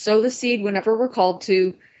 sow the seed whenever we're called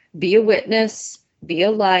to, be a witness, be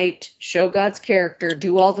a light, show God's character,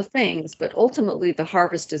 do all the things, but ultimately the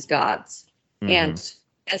harvest is God's. And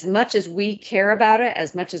as much as we care about it,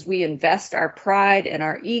 as much as we invest our pride and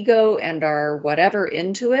our ego and our whatever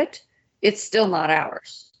into it, it's still not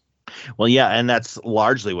ours. Well, yeah, and that's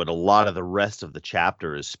largely what a lot of the rest of the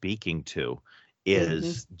chapter is speaking to,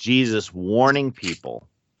 is Jesus warning people,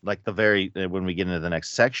 like when we get into the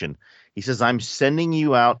next section, he says, I'm sending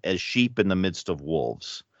you out as sheep in the midst of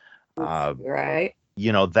wolves. Right.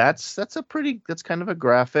 That's kind of a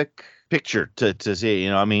graphic picture to see,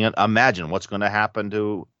 imagine what's going to happen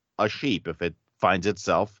to a sheep if it finds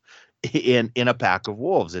itself in a pack of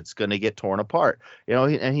wolves. It's going to get torn apart,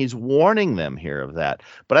 and he's warning them here of that.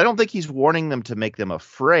 But I don't think he's warning them to make them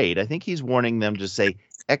afraid. I think he's warning them to say,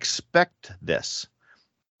 expect this.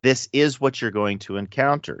 This is what you're going to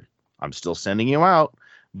encounter. I'm still sending you out,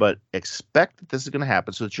 but expect that this is going to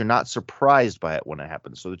happen so that you're not surprised by it when it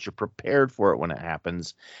happens, so that you're prepared for it when it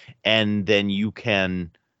happens. And then you can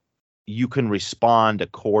respond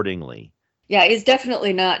accordingly. Yeah, he's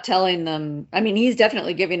definitely not telling them. I mean, he's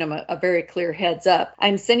definitely giving them a very clear heads up.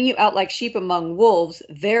 I'm sending you out like sheep among wolves.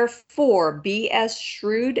 Therefore, be as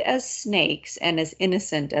shrewd as snakes and as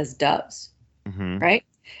innocent as doves. Mm-hmm. Right?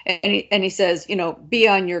 And he says, be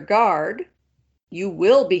on your guard. You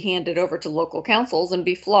will be handed over to local councils and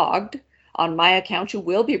be flogged. On my account, you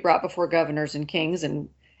will be brought before governors and kings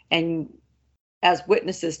and as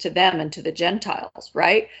witnesses to them and to the Gentiles,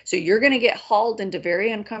 right? So you're going to get hauled into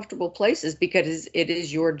very uncomfortable places because it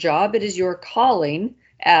is your job, it is your calling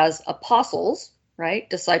as apostles, right?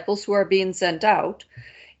 Disciples who are being sent out,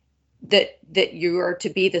 that you are to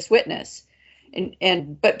be this witness.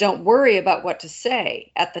 But don't worry about what to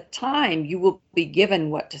say. At the time, you will be given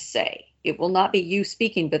what to say. It will not be you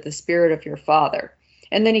speaking, but the Spirit of your Father.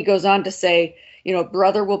 And then he goes on to say,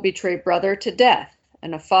 brother will betray brother to death,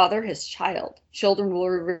 and a father his child. Children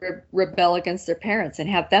will rebel against their parents and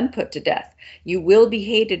have them put to death. You will be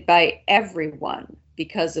hated by everyone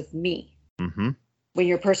because of me. Mm-hmm. When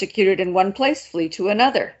you're persecuted in one place, flee to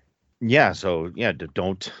another. Yeah. So yeah,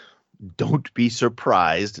 don't be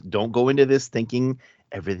surprised. Don't go into this thinking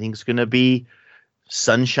everything's going to be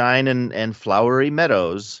sunshine and flowery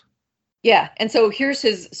meadows. Yeah. And so here's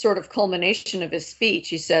his sort of culmination of his speech.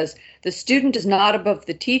 He says, the student is not above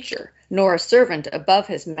the teacher, nor a servant above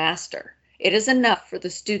his master. It is enough for the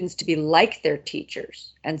students to be like their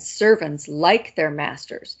teachers and servants like their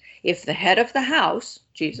masters. If the head of the house,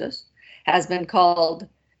 Jesus, has been called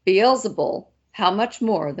Beelzebul, how much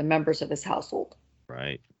more the members of his household?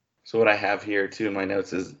 Right. So what I have here too in my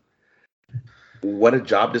notes is, what a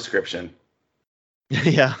job description.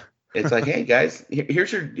 Yeah. It's like, hey guys,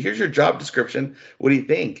 here's your job description. What do you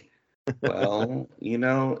think? Well,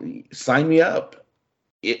 sign me up.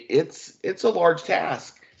 It's a large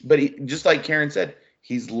task, but just like Karen said,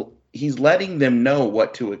 he's letting them know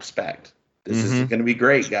what to expect. This is going to be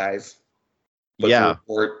great, guys. But yeah,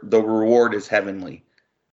 the reward is heavenly,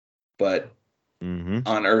 but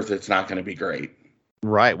on earth it's not going to be great.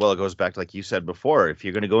 Right. Well, it goes back to, like you said before, if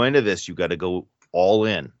you're going to go into this, you got to go all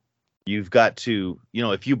in. You've got to,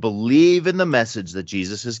 if you believe in the message that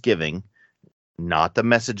Jesus is giving, not the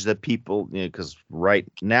message that people, because right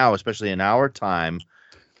now, especially in our time,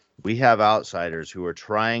 we have outsiders who are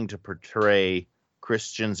trying to portray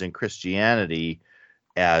Christians and Christianity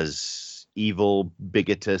as evil,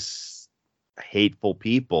 bigotous, hateful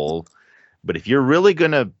people. But if you're really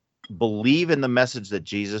going to believe in the message that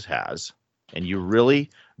Jesus has, and you're really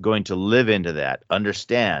going to live into that,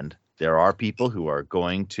 understand there are people who are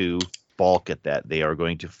going to balk at that. They are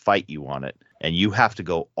going to fight you on it. And you have to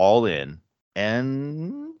go all in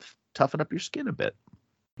and toughen up your skin a bit.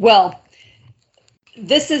 Well,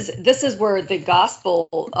 this is where the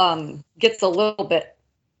gospel gets a little bit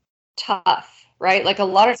tough, right? Like a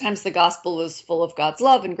lot of times the gospel is full of God's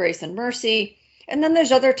love and grace and mercy. And then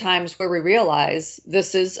there's other times where we realize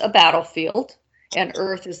this is a battlefield and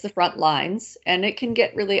earth is the front lines, and it can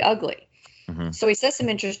get really ugly. Mm-hmm. So he says some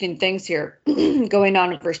interesting things here. Going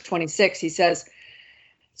on in verse 26, he says,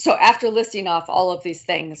 so after listing off all of these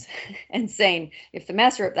things and saying, if the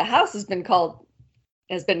master of the house has been called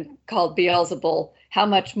Beelzebul, how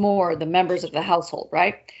much more the members of the household,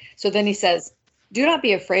 right? So then he says, do not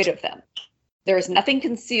be afraid of them. There is nothing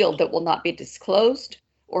concealed that will not be disclosed,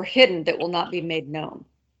 or hidden that will not be made known.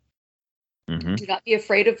 Mm-hmm. Do not be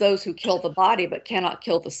afraid of those who kill the body but cannot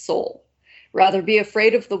kill the soul. Rather, be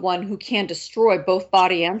afraid of the one who can destroy both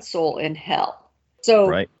body and soul in hell. So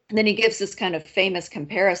right. And then he gives this kind of famous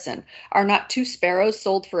comparison. Are not 2 sparrows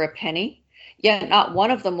sold for a penny? Yet not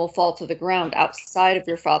one of them will fall to the ground outside of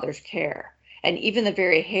your Father's care. And even the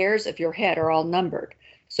very hairs of your head are all numbered.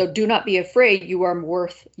 So do not be afraid. You are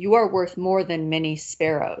worth more than many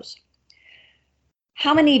sparrows.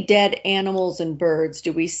 How many dead animals and birds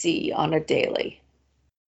do we see on a daily?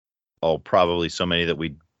 Oh, probably so many that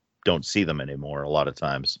we don't see them anymore a lot of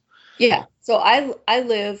times. Yeah. So I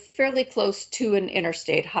live fairly close to an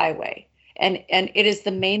interstate highway, and it is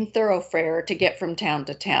the main thoroughfare to get from town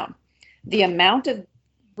to town. The amount of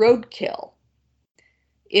roadkill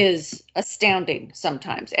is astounding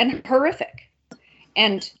sometimes and horrific.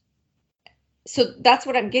 And so that's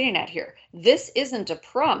what I'm getting at here. This isn't a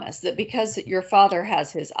promise that because your Father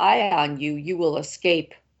has his eye on you, you will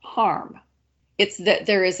escape harm. It's that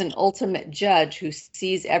there is an ultimate judge who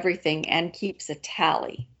sees everything and keeps a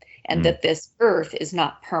tally, and that this earth is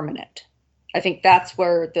not permanent. I think that's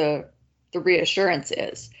where the reassurance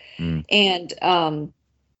is. And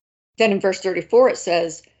then in verse 34, it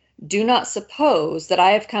says, do not suppose that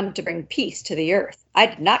I have come to bring peace to the earth. I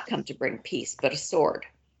did not come to bring peace, but a sword.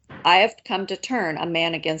 I have come to turn a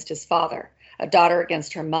man against his father, a daughter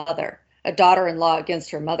against her mother, a daughter-in-law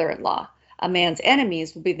against her mother-in-law, a man's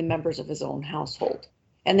enemies will be the members of his own household.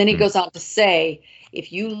 And then he Hmm. goes on to say,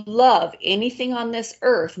 if you love anything on this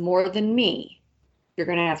earth more than me, you're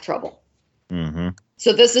going to have trouble. Mm-hmm.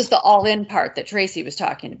 So this is the all-in part that Tracy was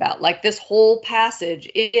talking about. Like, this whole passage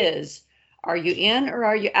is, are you in or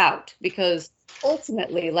are you out? Because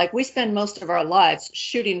ultimately, like, we spend most of our lives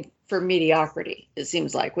shooting for mediocrity. It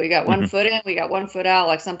seems like we got one foot in, we got one foot out.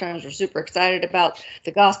 Like, sometimes we're super excited about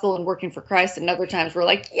the gospel and working for Christ, and other times we're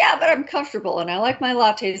like, yeah, but I'm comfortable and I like my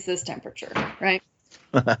lattes this temperature, right?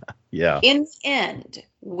 Yeah. In the end,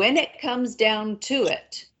 when it comes down to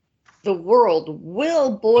it, the world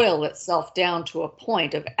will boil itself down to a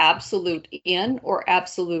point of absolute in or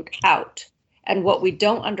absolute out. And what we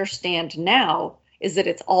don't understand now is that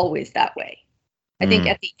it's always that way. I think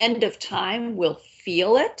at the end of time, we'll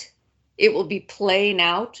feel it. It will be playing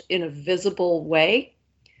out in a visible way.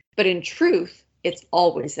 But in truth, it's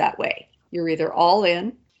always that way. You're either all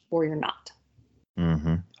in or you're not.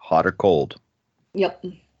 Mm-hmm. Hot or cold. Yep.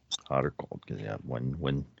 Hot or cold. 'Cause, yeah,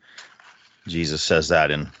 when Jesus says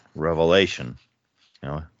that in Revelation,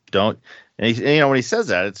 don't. And he, when he says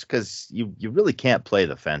that, it's because you really can't play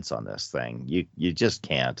the fence on this thing. You just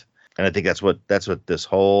can't. And I think that's what this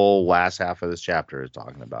whole last half of this chapter is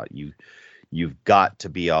talking about. You've got to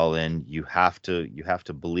be all in. You have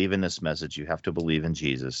to believe in this message. You have to believe in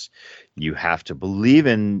Jesus. You have to believe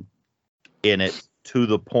in it to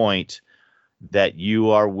the point that you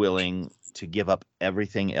are willing to give up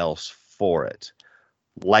everything else for it.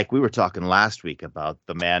 Like we were talking last week about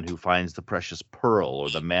the man who finds the precious pearl, or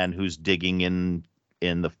the man who's digging in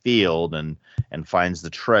the field and finds the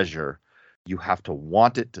treasure. You have to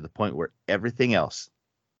want it to the point where everything else,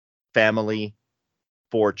 family,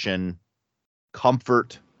 fortune,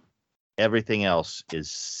 comfort, everything else is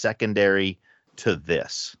secondary to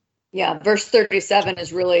this. Yeah, verse 37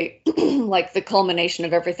 is really like the culmination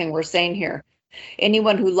of everything we're saying here.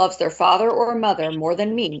 Anyone who loves their father or mother more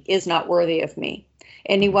than me is not worthy of me.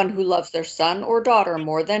 Anyone who loves their son or daughter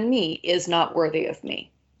more than me is not worthy of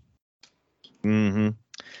me. Mm-hmm.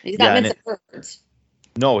 He's not mincing words.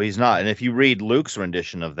 No, he's not. And if you read Luke's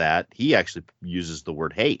rendition of that, he actually uses the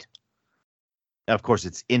word hate. Now, of course,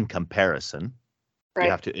 it's in comparison. Right.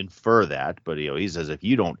 You have to infer that. But he says, if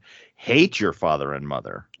you don't hate your father and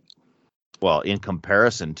mother, well, in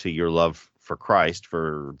comparison to your love for Christ,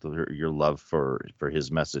 for your love for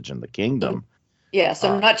his message in the kingdom. Yeah,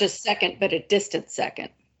 so not just second, but a distant second.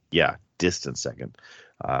 Yeah, distant second.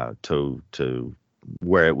 To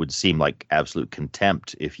where it would seem like absolute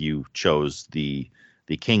contempt if you chose the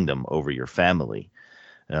kingdom over your family.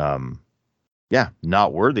 Yeah,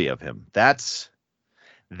 not worthy of him. That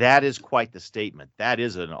is quite the statement. That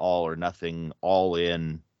is an all or nothing, all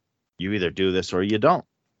in. You either do this or you don't.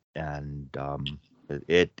 And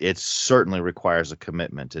it certainly requires a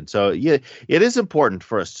commitment. And so, yeah, it is important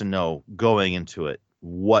for us to know going into it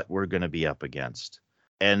what we're going to be up against,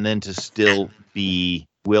 and then to still be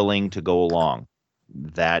willing to go along.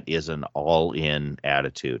 That is an all-in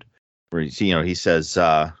attitude. Where he says,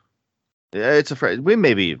 it's a phrase. We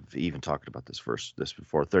maybe even talked about this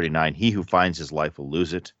before. 39. He who finds his life will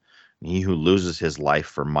lose it, and he who loses his life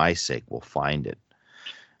for my sake will find it.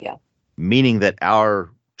 Yeah. Meaning that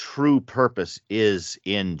our true purpose is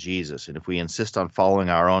in Jesus. And if we insist on following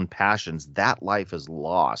our own passions, that life is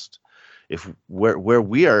lost. If where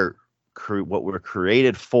we are, what we're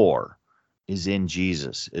created for is in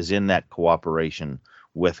Jesus, is in that cooperation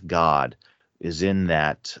with God, is in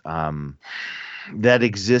that that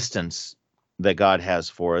existence that God has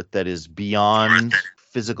for it, that is beyond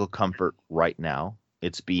physical comfort right now.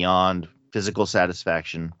 It's beyond physical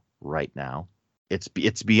satisfaction right now. It's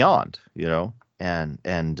beyond, and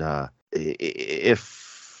if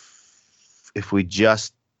we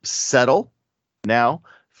just settle now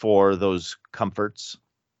for those comforts,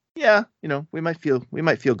 yeah, we might feel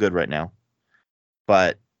good right now,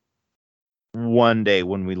 but one day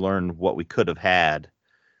when we learn what we could have had,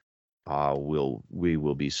 we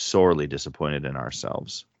will be sorely disappointed in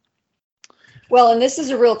ourselves. Well, and this is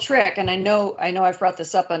a real trick, and I know I've brought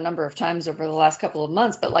this up a number of times over the last couple of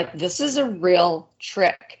months, but this is a real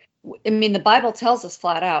trick. I mean, the Bible tells us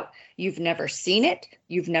flat out, you've never seen it,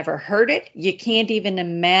 you've never heard it, you can't even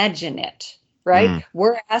imagine it, right?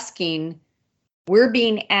 We're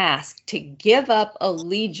being asked to give up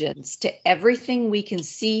allegiance to everything we can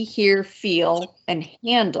see, hear, feel, and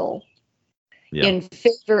handle in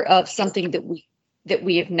favor of something that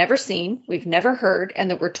we have never seen, we've never heard,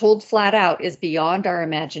 and that we're told flat out is beyond our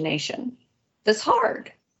imagination. That's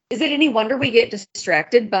hard. Is it any wonder we get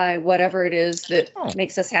distracted by whatever it is that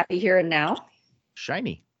makes us happy here and now?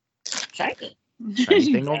 Shiny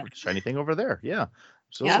thing over there. Yeah.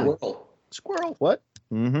 Yeah. Swirl. Squirrel. What?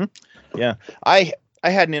 Mm-hmm. Yeah. I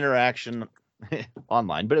had an interaction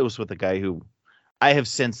online, but it was with a guy who I have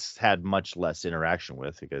since had much less interaction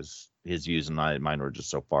with because his views and mine were just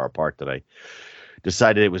so far apart that I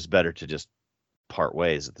decided it was better to just part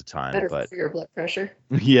ways at the time. Better But for your blood pressure.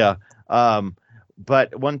 yeah.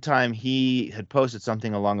 But one time he had posted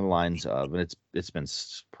something along the lines of, and it's been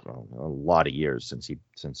a lot of years since he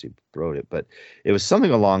wrote it, but it was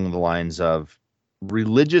something along the lines of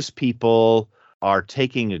religious people are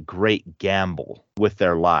taking a great gamble with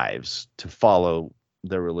their lives to follow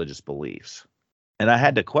their religious beliefs. And I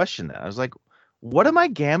had to question that. I was like, what am I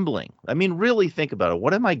gambling? I mean, really think about it.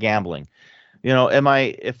 What am I gambling? You know,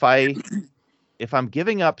 if I'm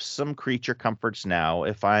giving up some creature comforts now,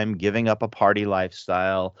 if I'm giving up a party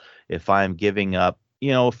lifestyle, if I'm giving up,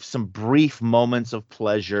 you know, some brief moments of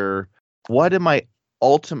pleasure, what am I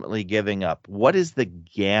ultimately giving up? What is the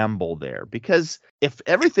gamble there? Because if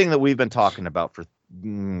everything that we've been talking about for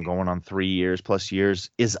going on 3 years plus years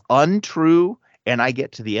is untrue, and I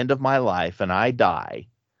get to the end of my life and I die,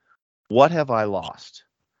 what have I lost?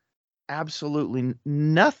 Absolutely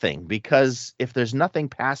nothing, because if there's nothing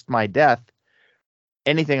past my death,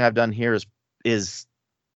 anything I've done here is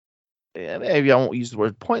maybe I won't use the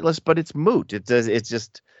word pointless, but it's moot.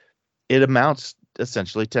 It amounts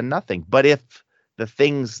essentially to nothing. But if the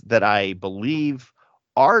things that I believe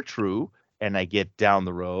are true and I get down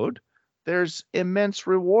the road, there's immense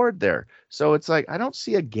reward there. So it's like, I don't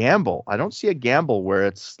see a gamble. I don't see a gamble where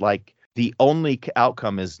it's like the only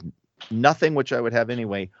outcome is nothing, which I would have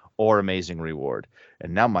anyway, or amazing reward.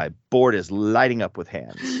 And now my board is lighting up with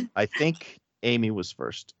hands. I think Amy was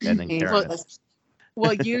first, and then Karen.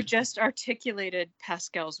 Well, you just articulated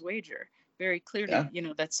Pascal's wager very clearly. Yeah. You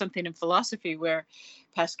know, that's something in philosophy where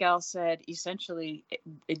Pascal said essentially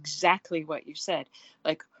exactly what you said.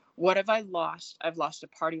 Like, what have I lost? I've lost a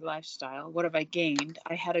party lifestyle. What have I gained?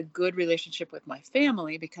 I had a good relationship with my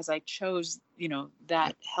family because I chose, you know,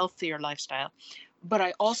 that healthier lifestyle. But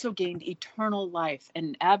I also gained eternal life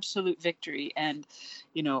and absolute victory and,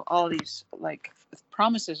 you know, all these like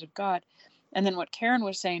promises of God. And then what Karen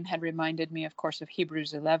was saying had reminded me, of course, of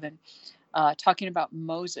Hebrews 11, talking about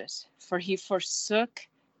Moses. For he forsook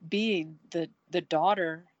being the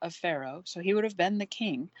daughter of Pharaoh, so he would have been the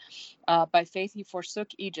king. By faith he forsook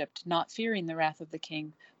Egypt, not fearing the wrath of the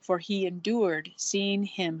king, for he endured seeing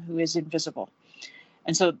him who is invisible.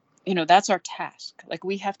 And so, you know, that's our task. Like,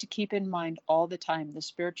 we have to keep in mind all the time the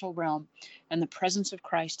spiritual realm and the presence of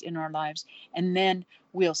Christ in our lives. And then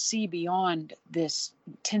we'll see beyond this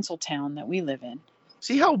tinsel town that we live in.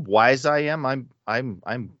 See how wise I am?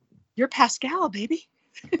 I'm You're Pascal, baby.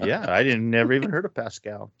 yeah, I never even heard of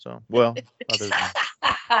Pascal. So, well, other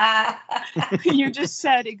than You just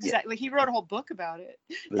said exactly. He wrote a whole book about it.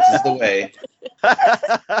 This is the way.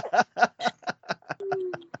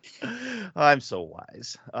 I'm so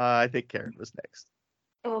wise. I think Karen was next.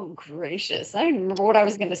 Oh, gracious. I don't remember what I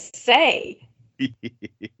was going to say.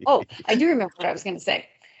 Oh, I do remember what I was going to say.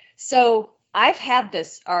 So I've had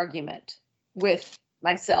this argument with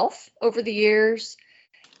myself over the years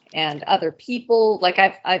and other people. Like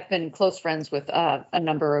I've been close friends with a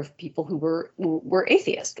number of people who were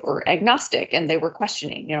atheist or agnostic, and they were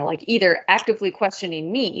questioning, you know, like either actively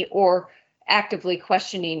questioning me or actively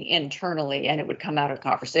questioning internally, and it would come out of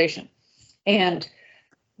conversation. And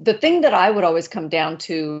the thing that I would always come down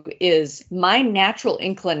to is my natural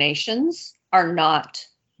inclinations are not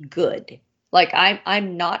good. Like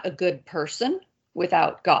I'm not a good person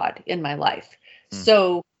without God in my life.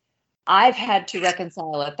 So I've had to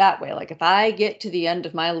reconcile it that way. Like if I get to the end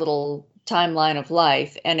of my little timeline of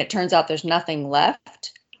life and it turns out there's nothing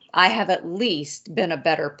left, I have at least been a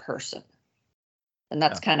better person. And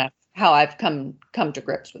that's kind of how I've come to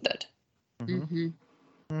grips with it. Mm-hmm.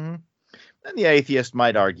 Mm-hmm. And the atheist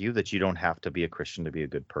might argue that you don't have to be a Christian to be a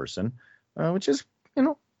good person, which is, you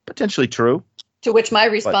know, potentially true. To which my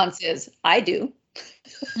response is, I do.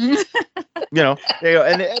 You know,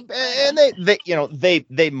 and they you know,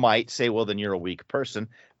 they might say, well, then you're a weak person,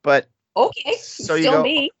 but okay, so still you go,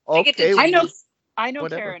 me. okay, I know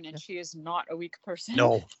whatever. Karen, and she is not a weak person.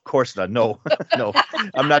 No, of course not. No, no,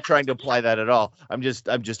 I'm not trying to apply that at all. I'm just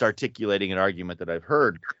articulating an argument that I've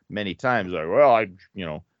heard many times. Like, well, you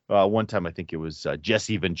know, one time I think it was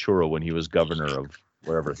Jesse Ventura when he was governor of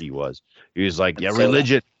wherever he was. He was like, Minnesota. yeah,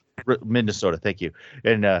 religion, Minnesota. Thank you.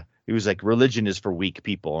 And he was like, religion is for weak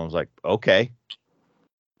people. And I was like, okay,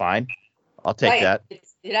 fine, I'll take that.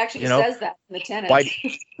 It actually, you know, says that in the tenets. Why,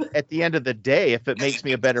 at the end of the day, if it makes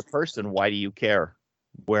me a better person, why do you care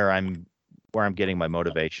where I'm getting my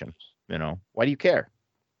motivation? You know, why do you care?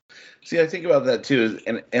 See, I think about that too,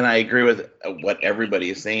 and I agree with what everybody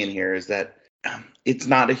is saying here, is that it's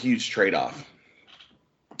not a huge trade-off.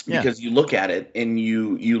 Yeah. Because you look at it and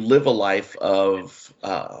you live a life of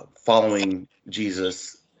following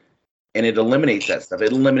Jesus, and it eliminates that stuff.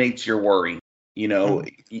 It eliminates your worry. You know,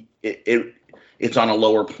 it's on a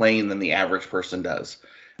lower plane than the average person does.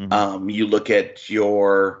 You look at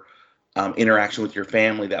your interaction with your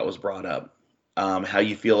family that was brought up, how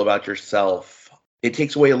you feel about yourself. It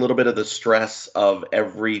takes away a little bit of the stress of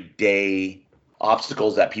everyday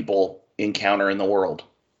obstacles that people encounter in the world.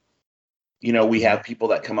 You know, we have people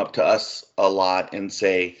that come up to us a lot and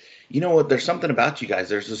say, you know what, there's something about you guys.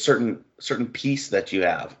 There's a certain peace that you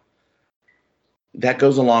have. That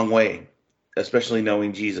goes a long way, especially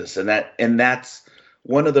knowing Jesus. And that's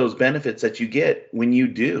one of those benefits that you get when you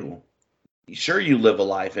do. Sure, you live a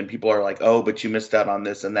life and people are like, oh, but you missed out on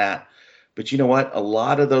this and that. But you know what? A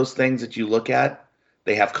lot of those things that you look at,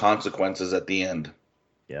 they have consequences at the end.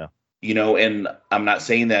 Yeah. You know, and I'm not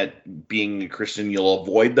saying that being a Christian, you'll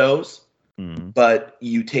avoid those. But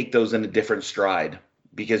you take those in a different stride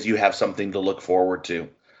because you have something to look forward to.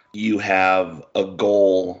 You have a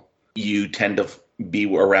goal. You tend to be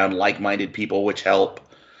around like-minded people, which help.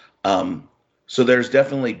 So there's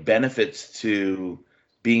definitely benefits to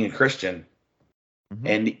being a Christian.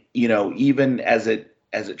 And, you know, even as it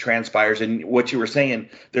transpires, and what you were saying,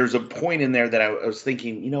 there's a point in there that I was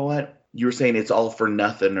thinking, you know what? You were saying it's all for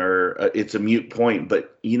nothing, or it's a moot point,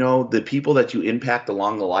 but you know, the people that you impact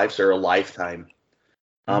along the lives are a lifetime.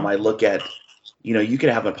 I look at, you know, you could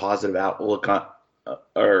have a positive outlook on,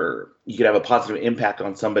 or you could have a positive impact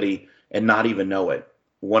on somebody and not even know it.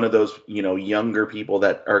 One of those, you know, younger people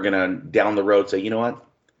that are going to down the road say, you know what,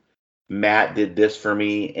 Matt did this for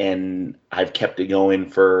me and I've kept it going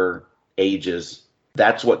for ages.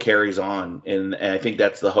 That's what carries on. And I think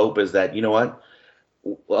that's the hope, is that, you know what,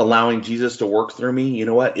 allowing Jesus to work through me, you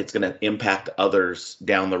know what, it's going to impact others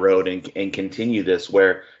down the road and continue this,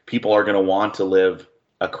 where people are going to want to live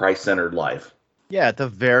a Christ-centered life. Yeah, at the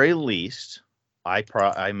very least, I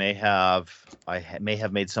may have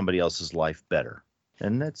made somebody else's life better,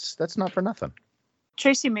 and that's not for nothing.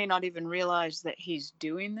 Tracy may not even realize that he's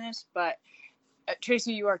doing this, but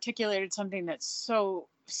Tracy, you articulated something that's so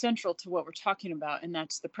central to what we're talking about, and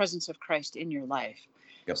that's the presence of Christ in your life.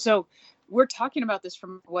 Yep. So we're talking about this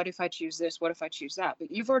from what if I choose this, what if I choose that,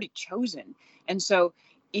 but you've already chosen. And so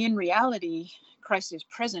in reality, Christ is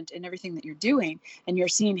present in everything that you're doing, and you're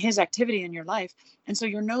seeing his activity in your life. And so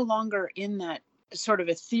you're no longer in that sort of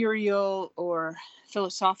ethereal or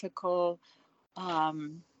philosophical,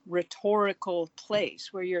 rhetorical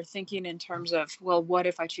place where you're thinking in terms of, well, what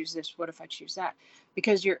if I choose this? What if I choose that?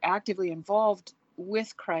 Because you're actively involved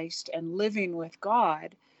with Christ and living with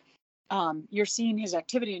God. You're seeing his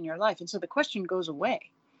activity in your life. And so the question goes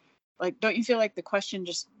away. Like, don't you feel like the question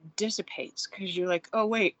just dissipates because you're like, oh,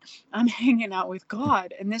 wait, I'm hanging out with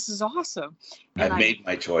God and this is awesome. And I made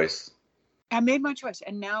my choice. I made my choice.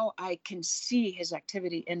 And now I can see his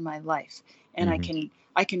activity in my life. And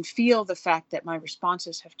I can feel the fact that my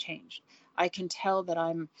responses have changed. I can tell that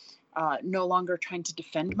I'm no longer trying to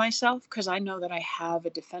defend myself, because I know that I have a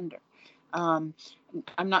defender. I'm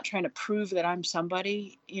not trying to prove that I'm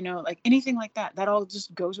somebody, you know, like anything like that. That all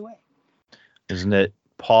just goes away. Isn't it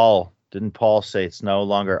Paul? Didn't Paul say it's no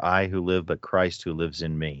longer I who live, but Christ who lives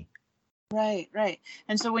in me? Right, right.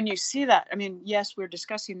 And so when you see that, I mean, yes, we're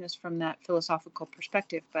discussing this from that philosophical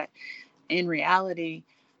perspective, but in reality,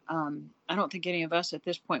 I don't think any of us at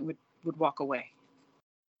this point would walk away.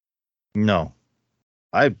 No,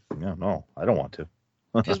 I don't want to.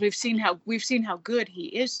 Because we've seen how good he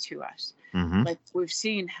is to us. Mm-hmm. Like, we've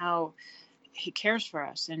seen how he cares for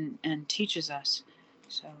us and teaches us.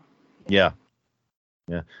 So yeah.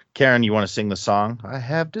 Karen, you want to sing the song? I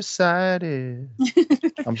have decided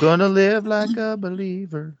I'm gonna live like a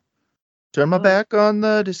believer. Turn my back on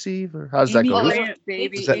the deceiver. How's that go?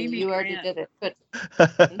 Baby, you already did it. Good.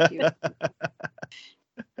 Thank you.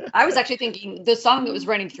 I was actually thinking the song that was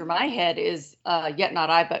running through my head is Yet Not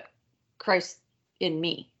I, but Christ in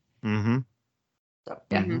Me. Mm-hmm. So,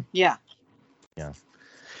 yeah. Mm-hmm. Yeah.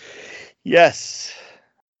 Yes.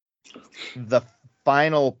 The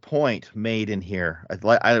final point made in here.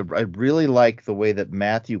 I really like the way that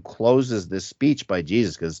Matthew closes this speech by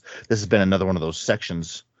Jesus, because this has been another one of those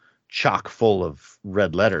sections chock full of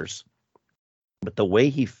red letters. But the way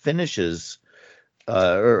he finishes,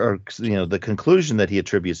 or the conclusion that he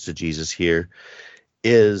attributes to Jesus here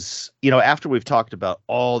is, after we've talked about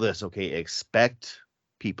all this, okay, expect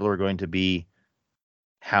people are going to be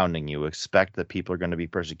hounding you, expect that people are going to be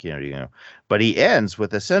persecuting you. But he ends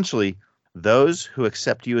with essentially, those who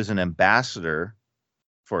accept you as an ambassador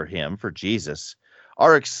for him, for Jesus,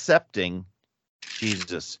 are accepting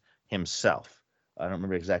Jesus himself. I don't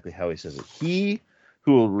remember exactly how he says it. He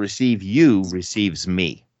who will receive you receives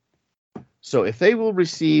me. So if they will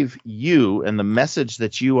receive you and the message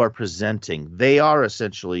that you are presenting, they are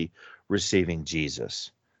essentially receiving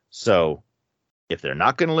Jesus. So if they're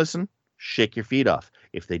not going to listen, shake your feet off.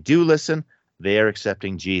 If they do listen, they are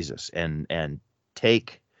accepting Jesus, and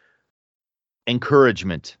take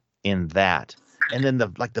encouragement in that. And then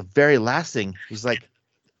the very last thing, he's like,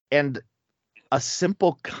 and a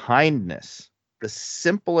simple kindness, the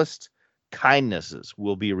simplest kindnesses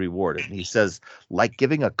will be rewarded. And he says, like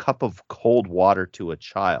giving a cup of cold water to a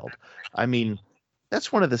child. I mean,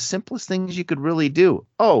 that's one of the simplest things you could really do.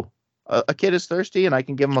 Oh, a kid is thirsty and I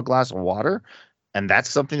can give him a glass of water, and that's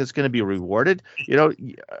something that's going to be rewarded. You know,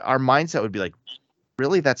 our mindset would be like,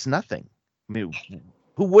 really, that's nothing. I mean,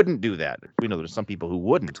 who wouldn't do that? We know there's some people who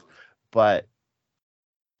wouldn't, but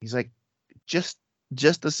he's like, just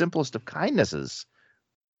the simplest of kindnesses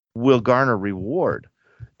will garner reward.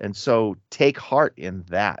 And so take heart in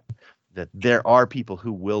that there are people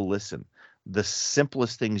who will listen. The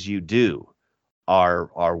simplest things you do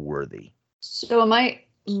are worthy. So am I?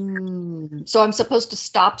 So I'm supposed to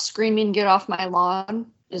stop screaming, get off my lawn?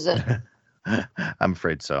 Is it? I'm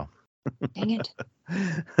afraid so. Dang it.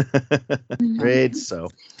 Afraid so.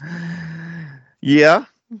 Yeah.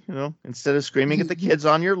 You know, instead of screaming at the kids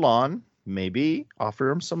on your lawn, maybe offer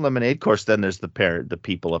them some lemonade. Of course, then there's the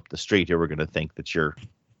people up the street who are going to think that you're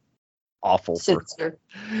awful. Sinister.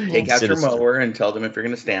 Take out your Sinister. mower and tell them if you're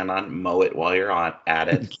going to stand on, mow it while you're at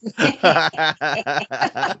it.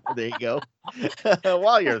 There you go.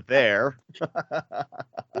 While you're there.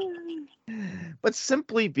 But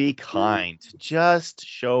simply be kind. Just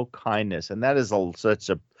show kindness. And that is such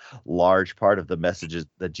a large part of the messages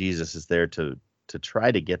that Jesus is there to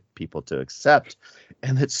try to get people to accept.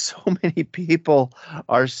 And that so many people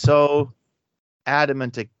are so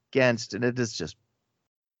adamant against, and it is just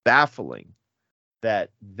baffling that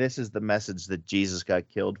this is the message that Jesus got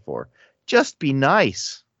killed for. Just be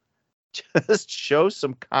nice. Just show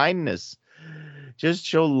some kindness. Just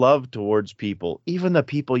show love towards people, even the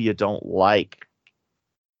people you don't like.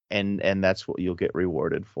 And that's what you'll get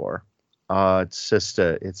rewarded for. It's just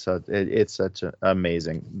it's such an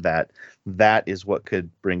amazing that is what could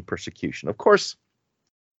bring persecution. Of course,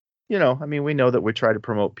 you know, I mean, we know that we try to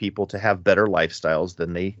promote people to have better lifestyles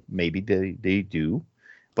than they do.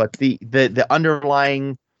 But the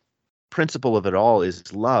underlying principle of it all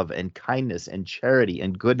is love and kindness and charity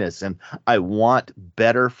and goodness. And I want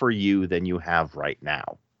better for you than you have right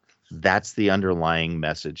now. That's the underlying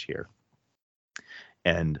message here.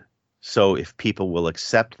 And so if people will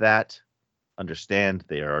accept that, understand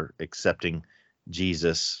they are accepting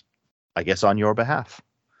Jesus, I guess, on your behalf.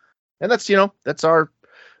 And that's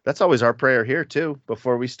always our prayer here too.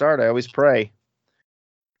 Before we start, I always pray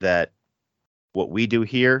that what we do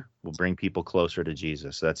here will bring people closer to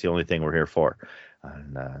Jesus. That's the only thing we're here for.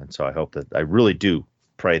 And so I really do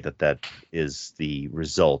pray that is the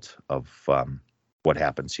result of what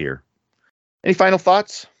happens here. Any final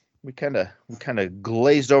thoughts? We kind of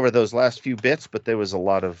glazed over those last few bits, but there was a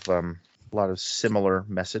lot of similar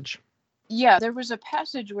message. Yeah, there was a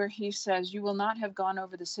passage where he says, "You will not have gone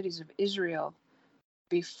over the cities of Israel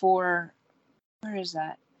before." Where is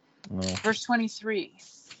that? Verse 23.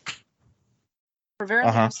 For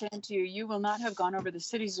verily I say unto you, you will not have gone over the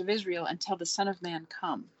cities of Israel until the Son of Man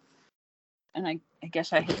come. And I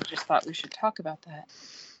guess I just thought we should talk about that.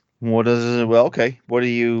 What does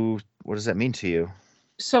that mean to you?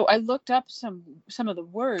 So I looked up some of the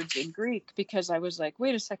words in Greek because I was like,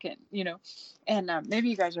 wait a second, you know, and maybe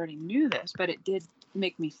you guys already knew this, but it did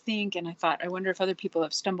make me think. And I thought, I wonder if other people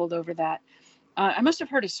have stumbled over that. I must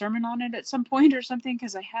have heard a sermon on it at some point or something,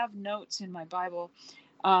 because I have notes in my Bible.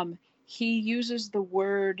 He uses the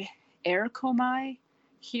word erkomai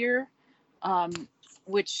here,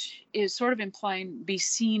 which is sort of implying be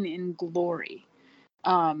seen in glory,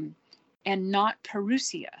 and not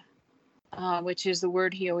parousia, which is the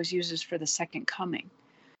word he always uses for the second coming.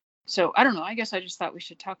 So I don't know. I guess I just thought we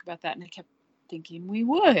should talk about that, and I kept thinking we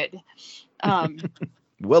would.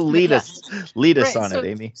 Well, lead us right, on it,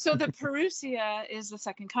 Amy. So the parousia is the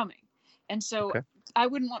second coming, and so I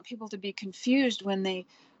wouldn't want people to be confused when they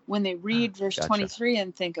read verse 23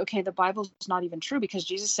 and think, okay, the Bible's not even true, because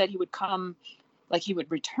Jesus said he would come, like he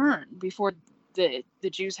would return before the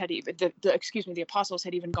Jews had even the apostles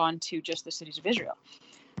had even gone to just the cities of Israel.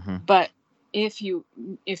 Mm-hmm. But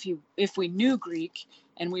if we knew Greek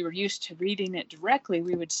and we were used to reading it directly,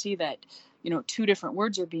 we would see that, you know, two different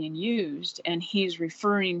words are being used, and he's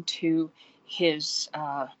referring to his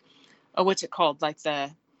what's it called, like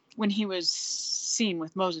the when he was seen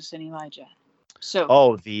with Moses and Elijah.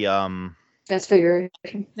 So the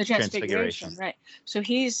Transfiguration. the transfiguration, right? So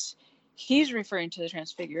he's referring to the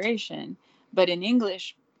transfiguration, but in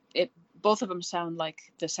English, both of them sound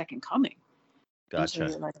like the second coming. Gotcha.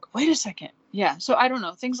 And so you're like, wait a second. Yeah. So I don't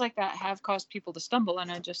know. Things like that have caused people to stumble,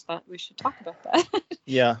 and I just thought we should talk about that.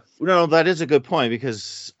 Yeah. No, that is a good point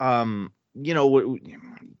because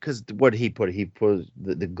because what he put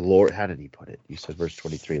the glory. How did he put it? You said verse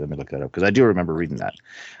 23. Let me look that up because I do remember reading that.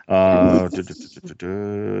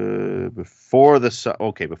 Before the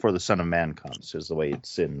Son of Man comes is the way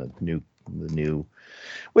it's in the new.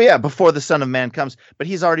 Well, yeah, before the Son of Man comes, but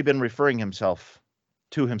he's already been referring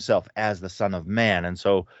to himself as the Son of Man, and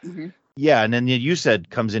so yeah, and then you said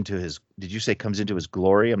comes into his. Did you say comes into his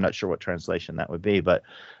glory? I'm not sure what translation that would be, but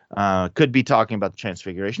could be talking about the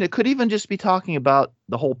transfiguration. It could even just be talking about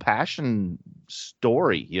the whole passion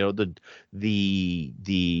story.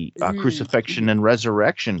 The crucifixion and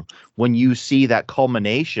resurrection. When you see that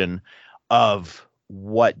culmination of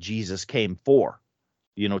what Jesus came for.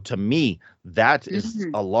 To me, that is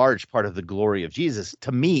a large part of the glory of Jesus.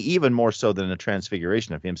 To me, even more so than the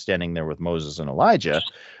transfiguration of him standing there with Moses and Elijah.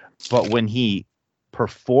 But when he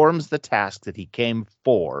performs the task that he came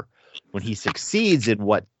for, when he succeeds in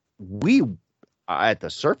what we at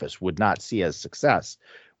the surface would not see as success,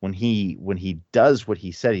 when he does what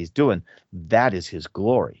he said he's doing, that is his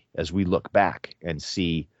glory as we look back and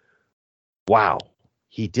see, wow,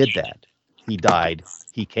 he did that. He died.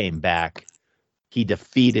 He came back. He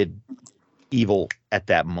defeated evil at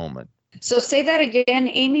that moment. So say that again,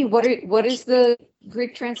 Amy. What is the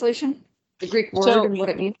Greek translation? The Greek word and what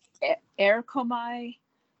it means? Erkomai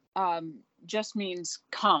just means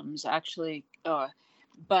comes, actually.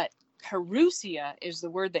 But parousia is the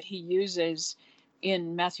word that he uses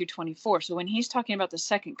in Matthew 24. So when he's talking about the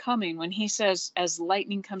second coming, when he says, as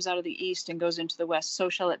lightning comes out of the east and goes into the west, so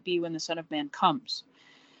shall it be when the Son of Man comes.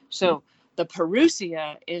 So the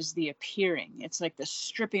parousia is the appearing. It's like the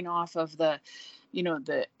stripping off of the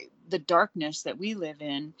darkness that we live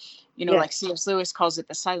in, like C.S. Lewis calls it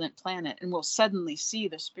the silent planet, and we'll suddenly see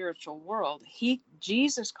the spiritual world.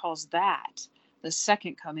 Jesus calls that the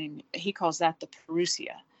second coming. He calls that the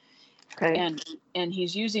parousia. Okay. And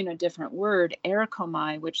he's using a different word,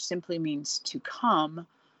 erikomai, which simply means to come.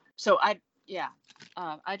 So I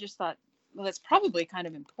just thought, well, that's probably kind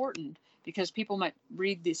of important because people might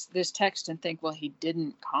read this text and think, well, he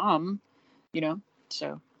didn't come,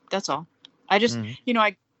 so that's all. I just,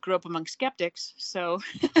 I grew up among skeptics, so.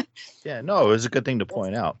 Yeah, no, it was a good thing to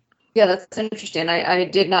point out. Yeah, that's interesting. I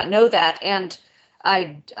did not know that. And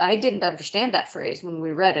I didn't understand that phrase when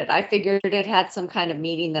we read it. I figured it had some kind of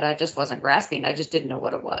meaning that I just wasn't grasping. I just didn't know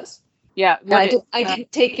what it was. Yeah. I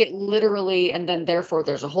didn't take it literally, and then therefore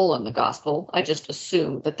there's a hole in the gospel. I just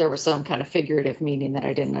assumed that there was some kind of figurative meaning that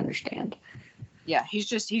I didn't understand. Yeah,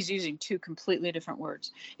 he's using two completely different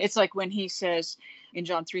words. It's like when he says in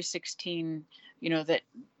John 3:16,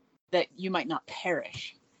 that you might not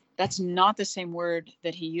perish. That's not the same word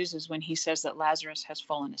that he uses when he says that Lazarus has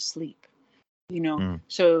fallen asleep.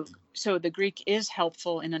 So the Greek is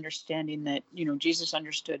helpful in understanding that, Jesus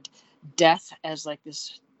understood death as like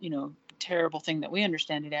this, terrible thing that we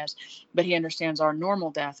understand it as, but he understands our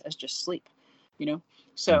normal death as just sleep,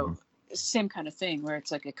 so same kind of thing where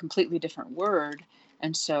it's like a completely different word.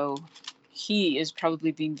 And so he is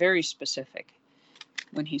probably being very specific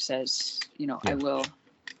when he says, I will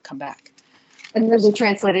come back. And then we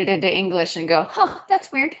translate it into English and go,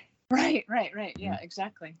 that's weird. Right. Yeah,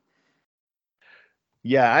 exactly.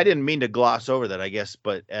 Yeah, I didn't mean to gloss over that, I guess,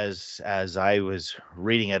 but as I was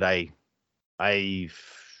reading it,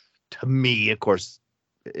 to me, of course,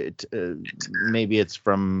 maybe it's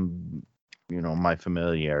from my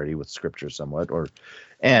familiarity with Scripture somewhat,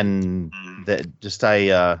 and that just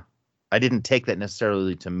I didn't take that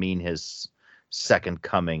necessarily to mean his second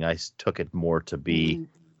coming. I took it more to be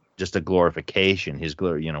just a glorification, his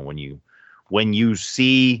glory. When you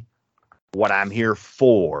see what I'm here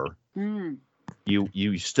for.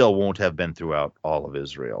 You still won't have been throughout all of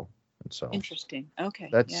Israel, and so interesting. Okay,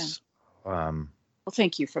 that's well,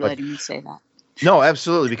 thank you for letting me say that. No,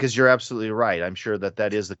 absolutely, because you're absolutely right. I'm sure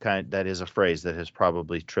that is a phrase that has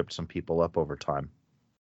probably tripped some people up over time,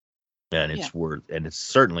 and it's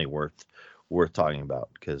certainly worth talking about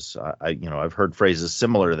because I've heard phrases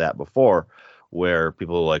similar to that before, where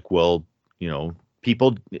people are like, well,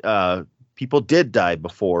 people did die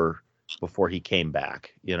before he came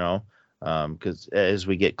back, because as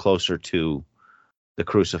we get closer to the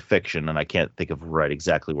crucifixion, and I can't think of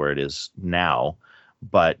exactly where it is now,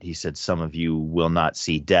 but he said, some of you will not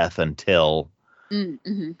see death until you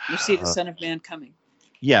see the Son of Man coming.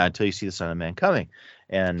 Yeah, until you see the Son of Man coming.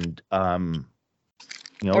 And Or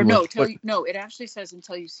no, it actually says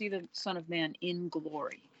until you see the Son of Man in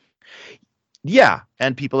glory. Yeah,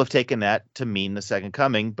 and people have taken that to mean the second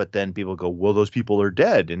coming, but then people go, well, those people are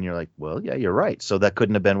dead. And you're like, well, yeah, you're right. So that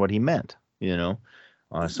couldn't have been what he meant,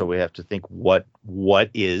 So we have to think, what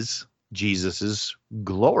is Jesus's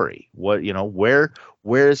glory? What,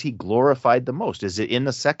 where is he glorified the most? Is it in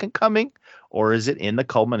the second coming, or is it in the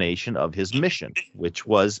culmination of his mission, which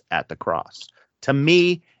was at the cross? To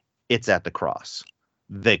me, it's at the cross.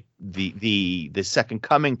 The second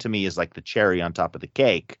coming to me is like the cherry on top of the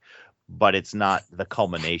cake, but it's not the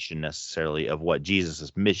culmination necessarily of what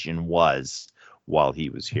Jesus's mission was while he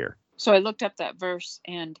was here. So I looked up that verse,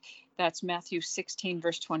 and that's Matthew 16,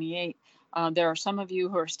 verse 28. There are some of you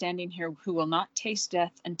who are standing here who will not taste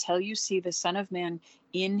death until you see the Son of Man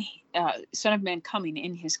coming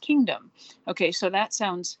in his kingdom. Okay, so that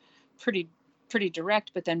sounds pretty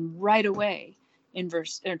direct, but then right away in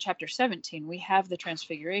chapter 17, we have the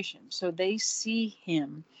transfiguration. So they see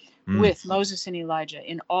him with Moses and Elijah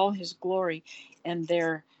in all his glory, and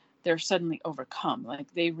they're suddenly overcome.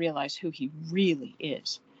 Like they realize who he really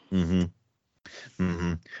is. Mm-hmm.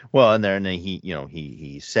 Mm-hmm. Well, and then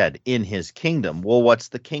he said in his kingdom. Well, what's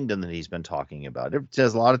the kingdom that he's been talking about? It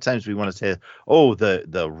says a lot of times we want to say, oh,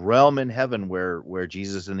 the realm in heaven where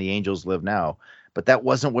Jesus and the angels live now. But that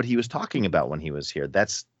wasn't what he was talking about when he was here.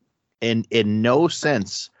 That's in no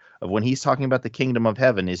sense of when he's talking about the kingdom of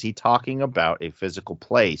heaven, is he talking about a physical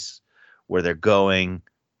place where they're going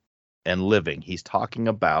and living. He's talking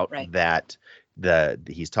about that.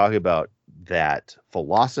 He's talking about that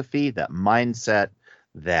philosophy, that mindset,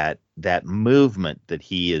 that movement that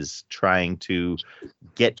he is trying to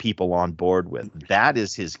get people on board with. That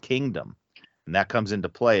is his kingdom, and that comes into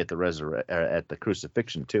play at the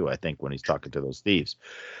crucifixion too. I think when he's talking to those thieves,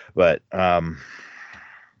 but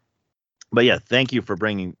yeah, thank you for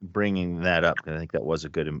bringing that up. I think that was a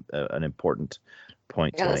good, an important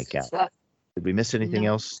point to make out. Did we miss anything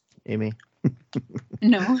else, Amy?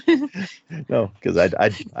 No. No, because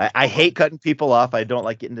I hate cutting people off. I don't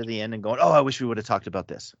like getting to the end and going, oh, I wish we would have talked about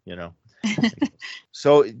this,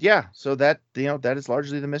 So yeah, so that that is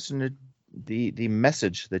largely the mission, the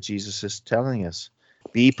message that Jesus is telling us.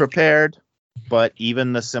 Be prepared, but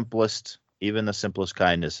even the simplest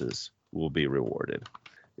kindnesses will be rewarded.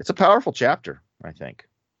 It's a powerful chapter, I think.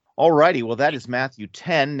 All righty, well, that is Matthew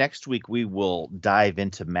 10. Next week we will dive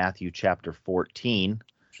into Matthew chapter 14.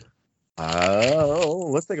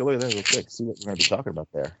 Let's take a look at that real quick, see what we're going to be talking about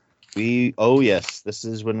there. Yes, this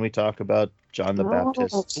is when we talk about John the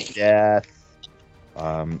Baptist's death,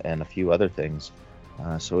 and a few other things.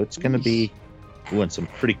 So it's going to be doing some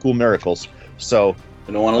pretty cool miracles. So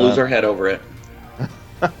we don't want to lose our head over it.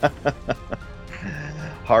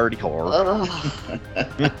 Hardy horror.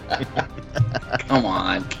 Come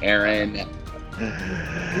on, Karen.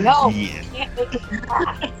 No. Yeah.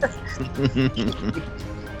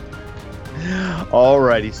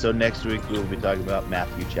 Alrighty, so next week we will be talking about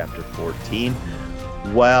Matthew chapter 14.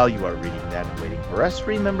 While you are reading that and waiting for us,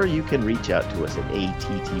 remember you can reach out to us at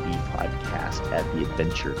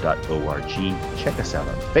attvpodcast@theadventure.org. Check us out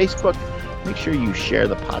on Facebook. Make sure you share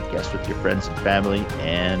the podcast with your friends and family,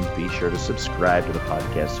 and be sure to subscribe to the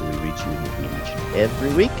podcast so we reach you in the feed each and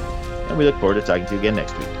every week. And we look forward to talking to you again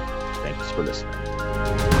next week. Thanks for listening.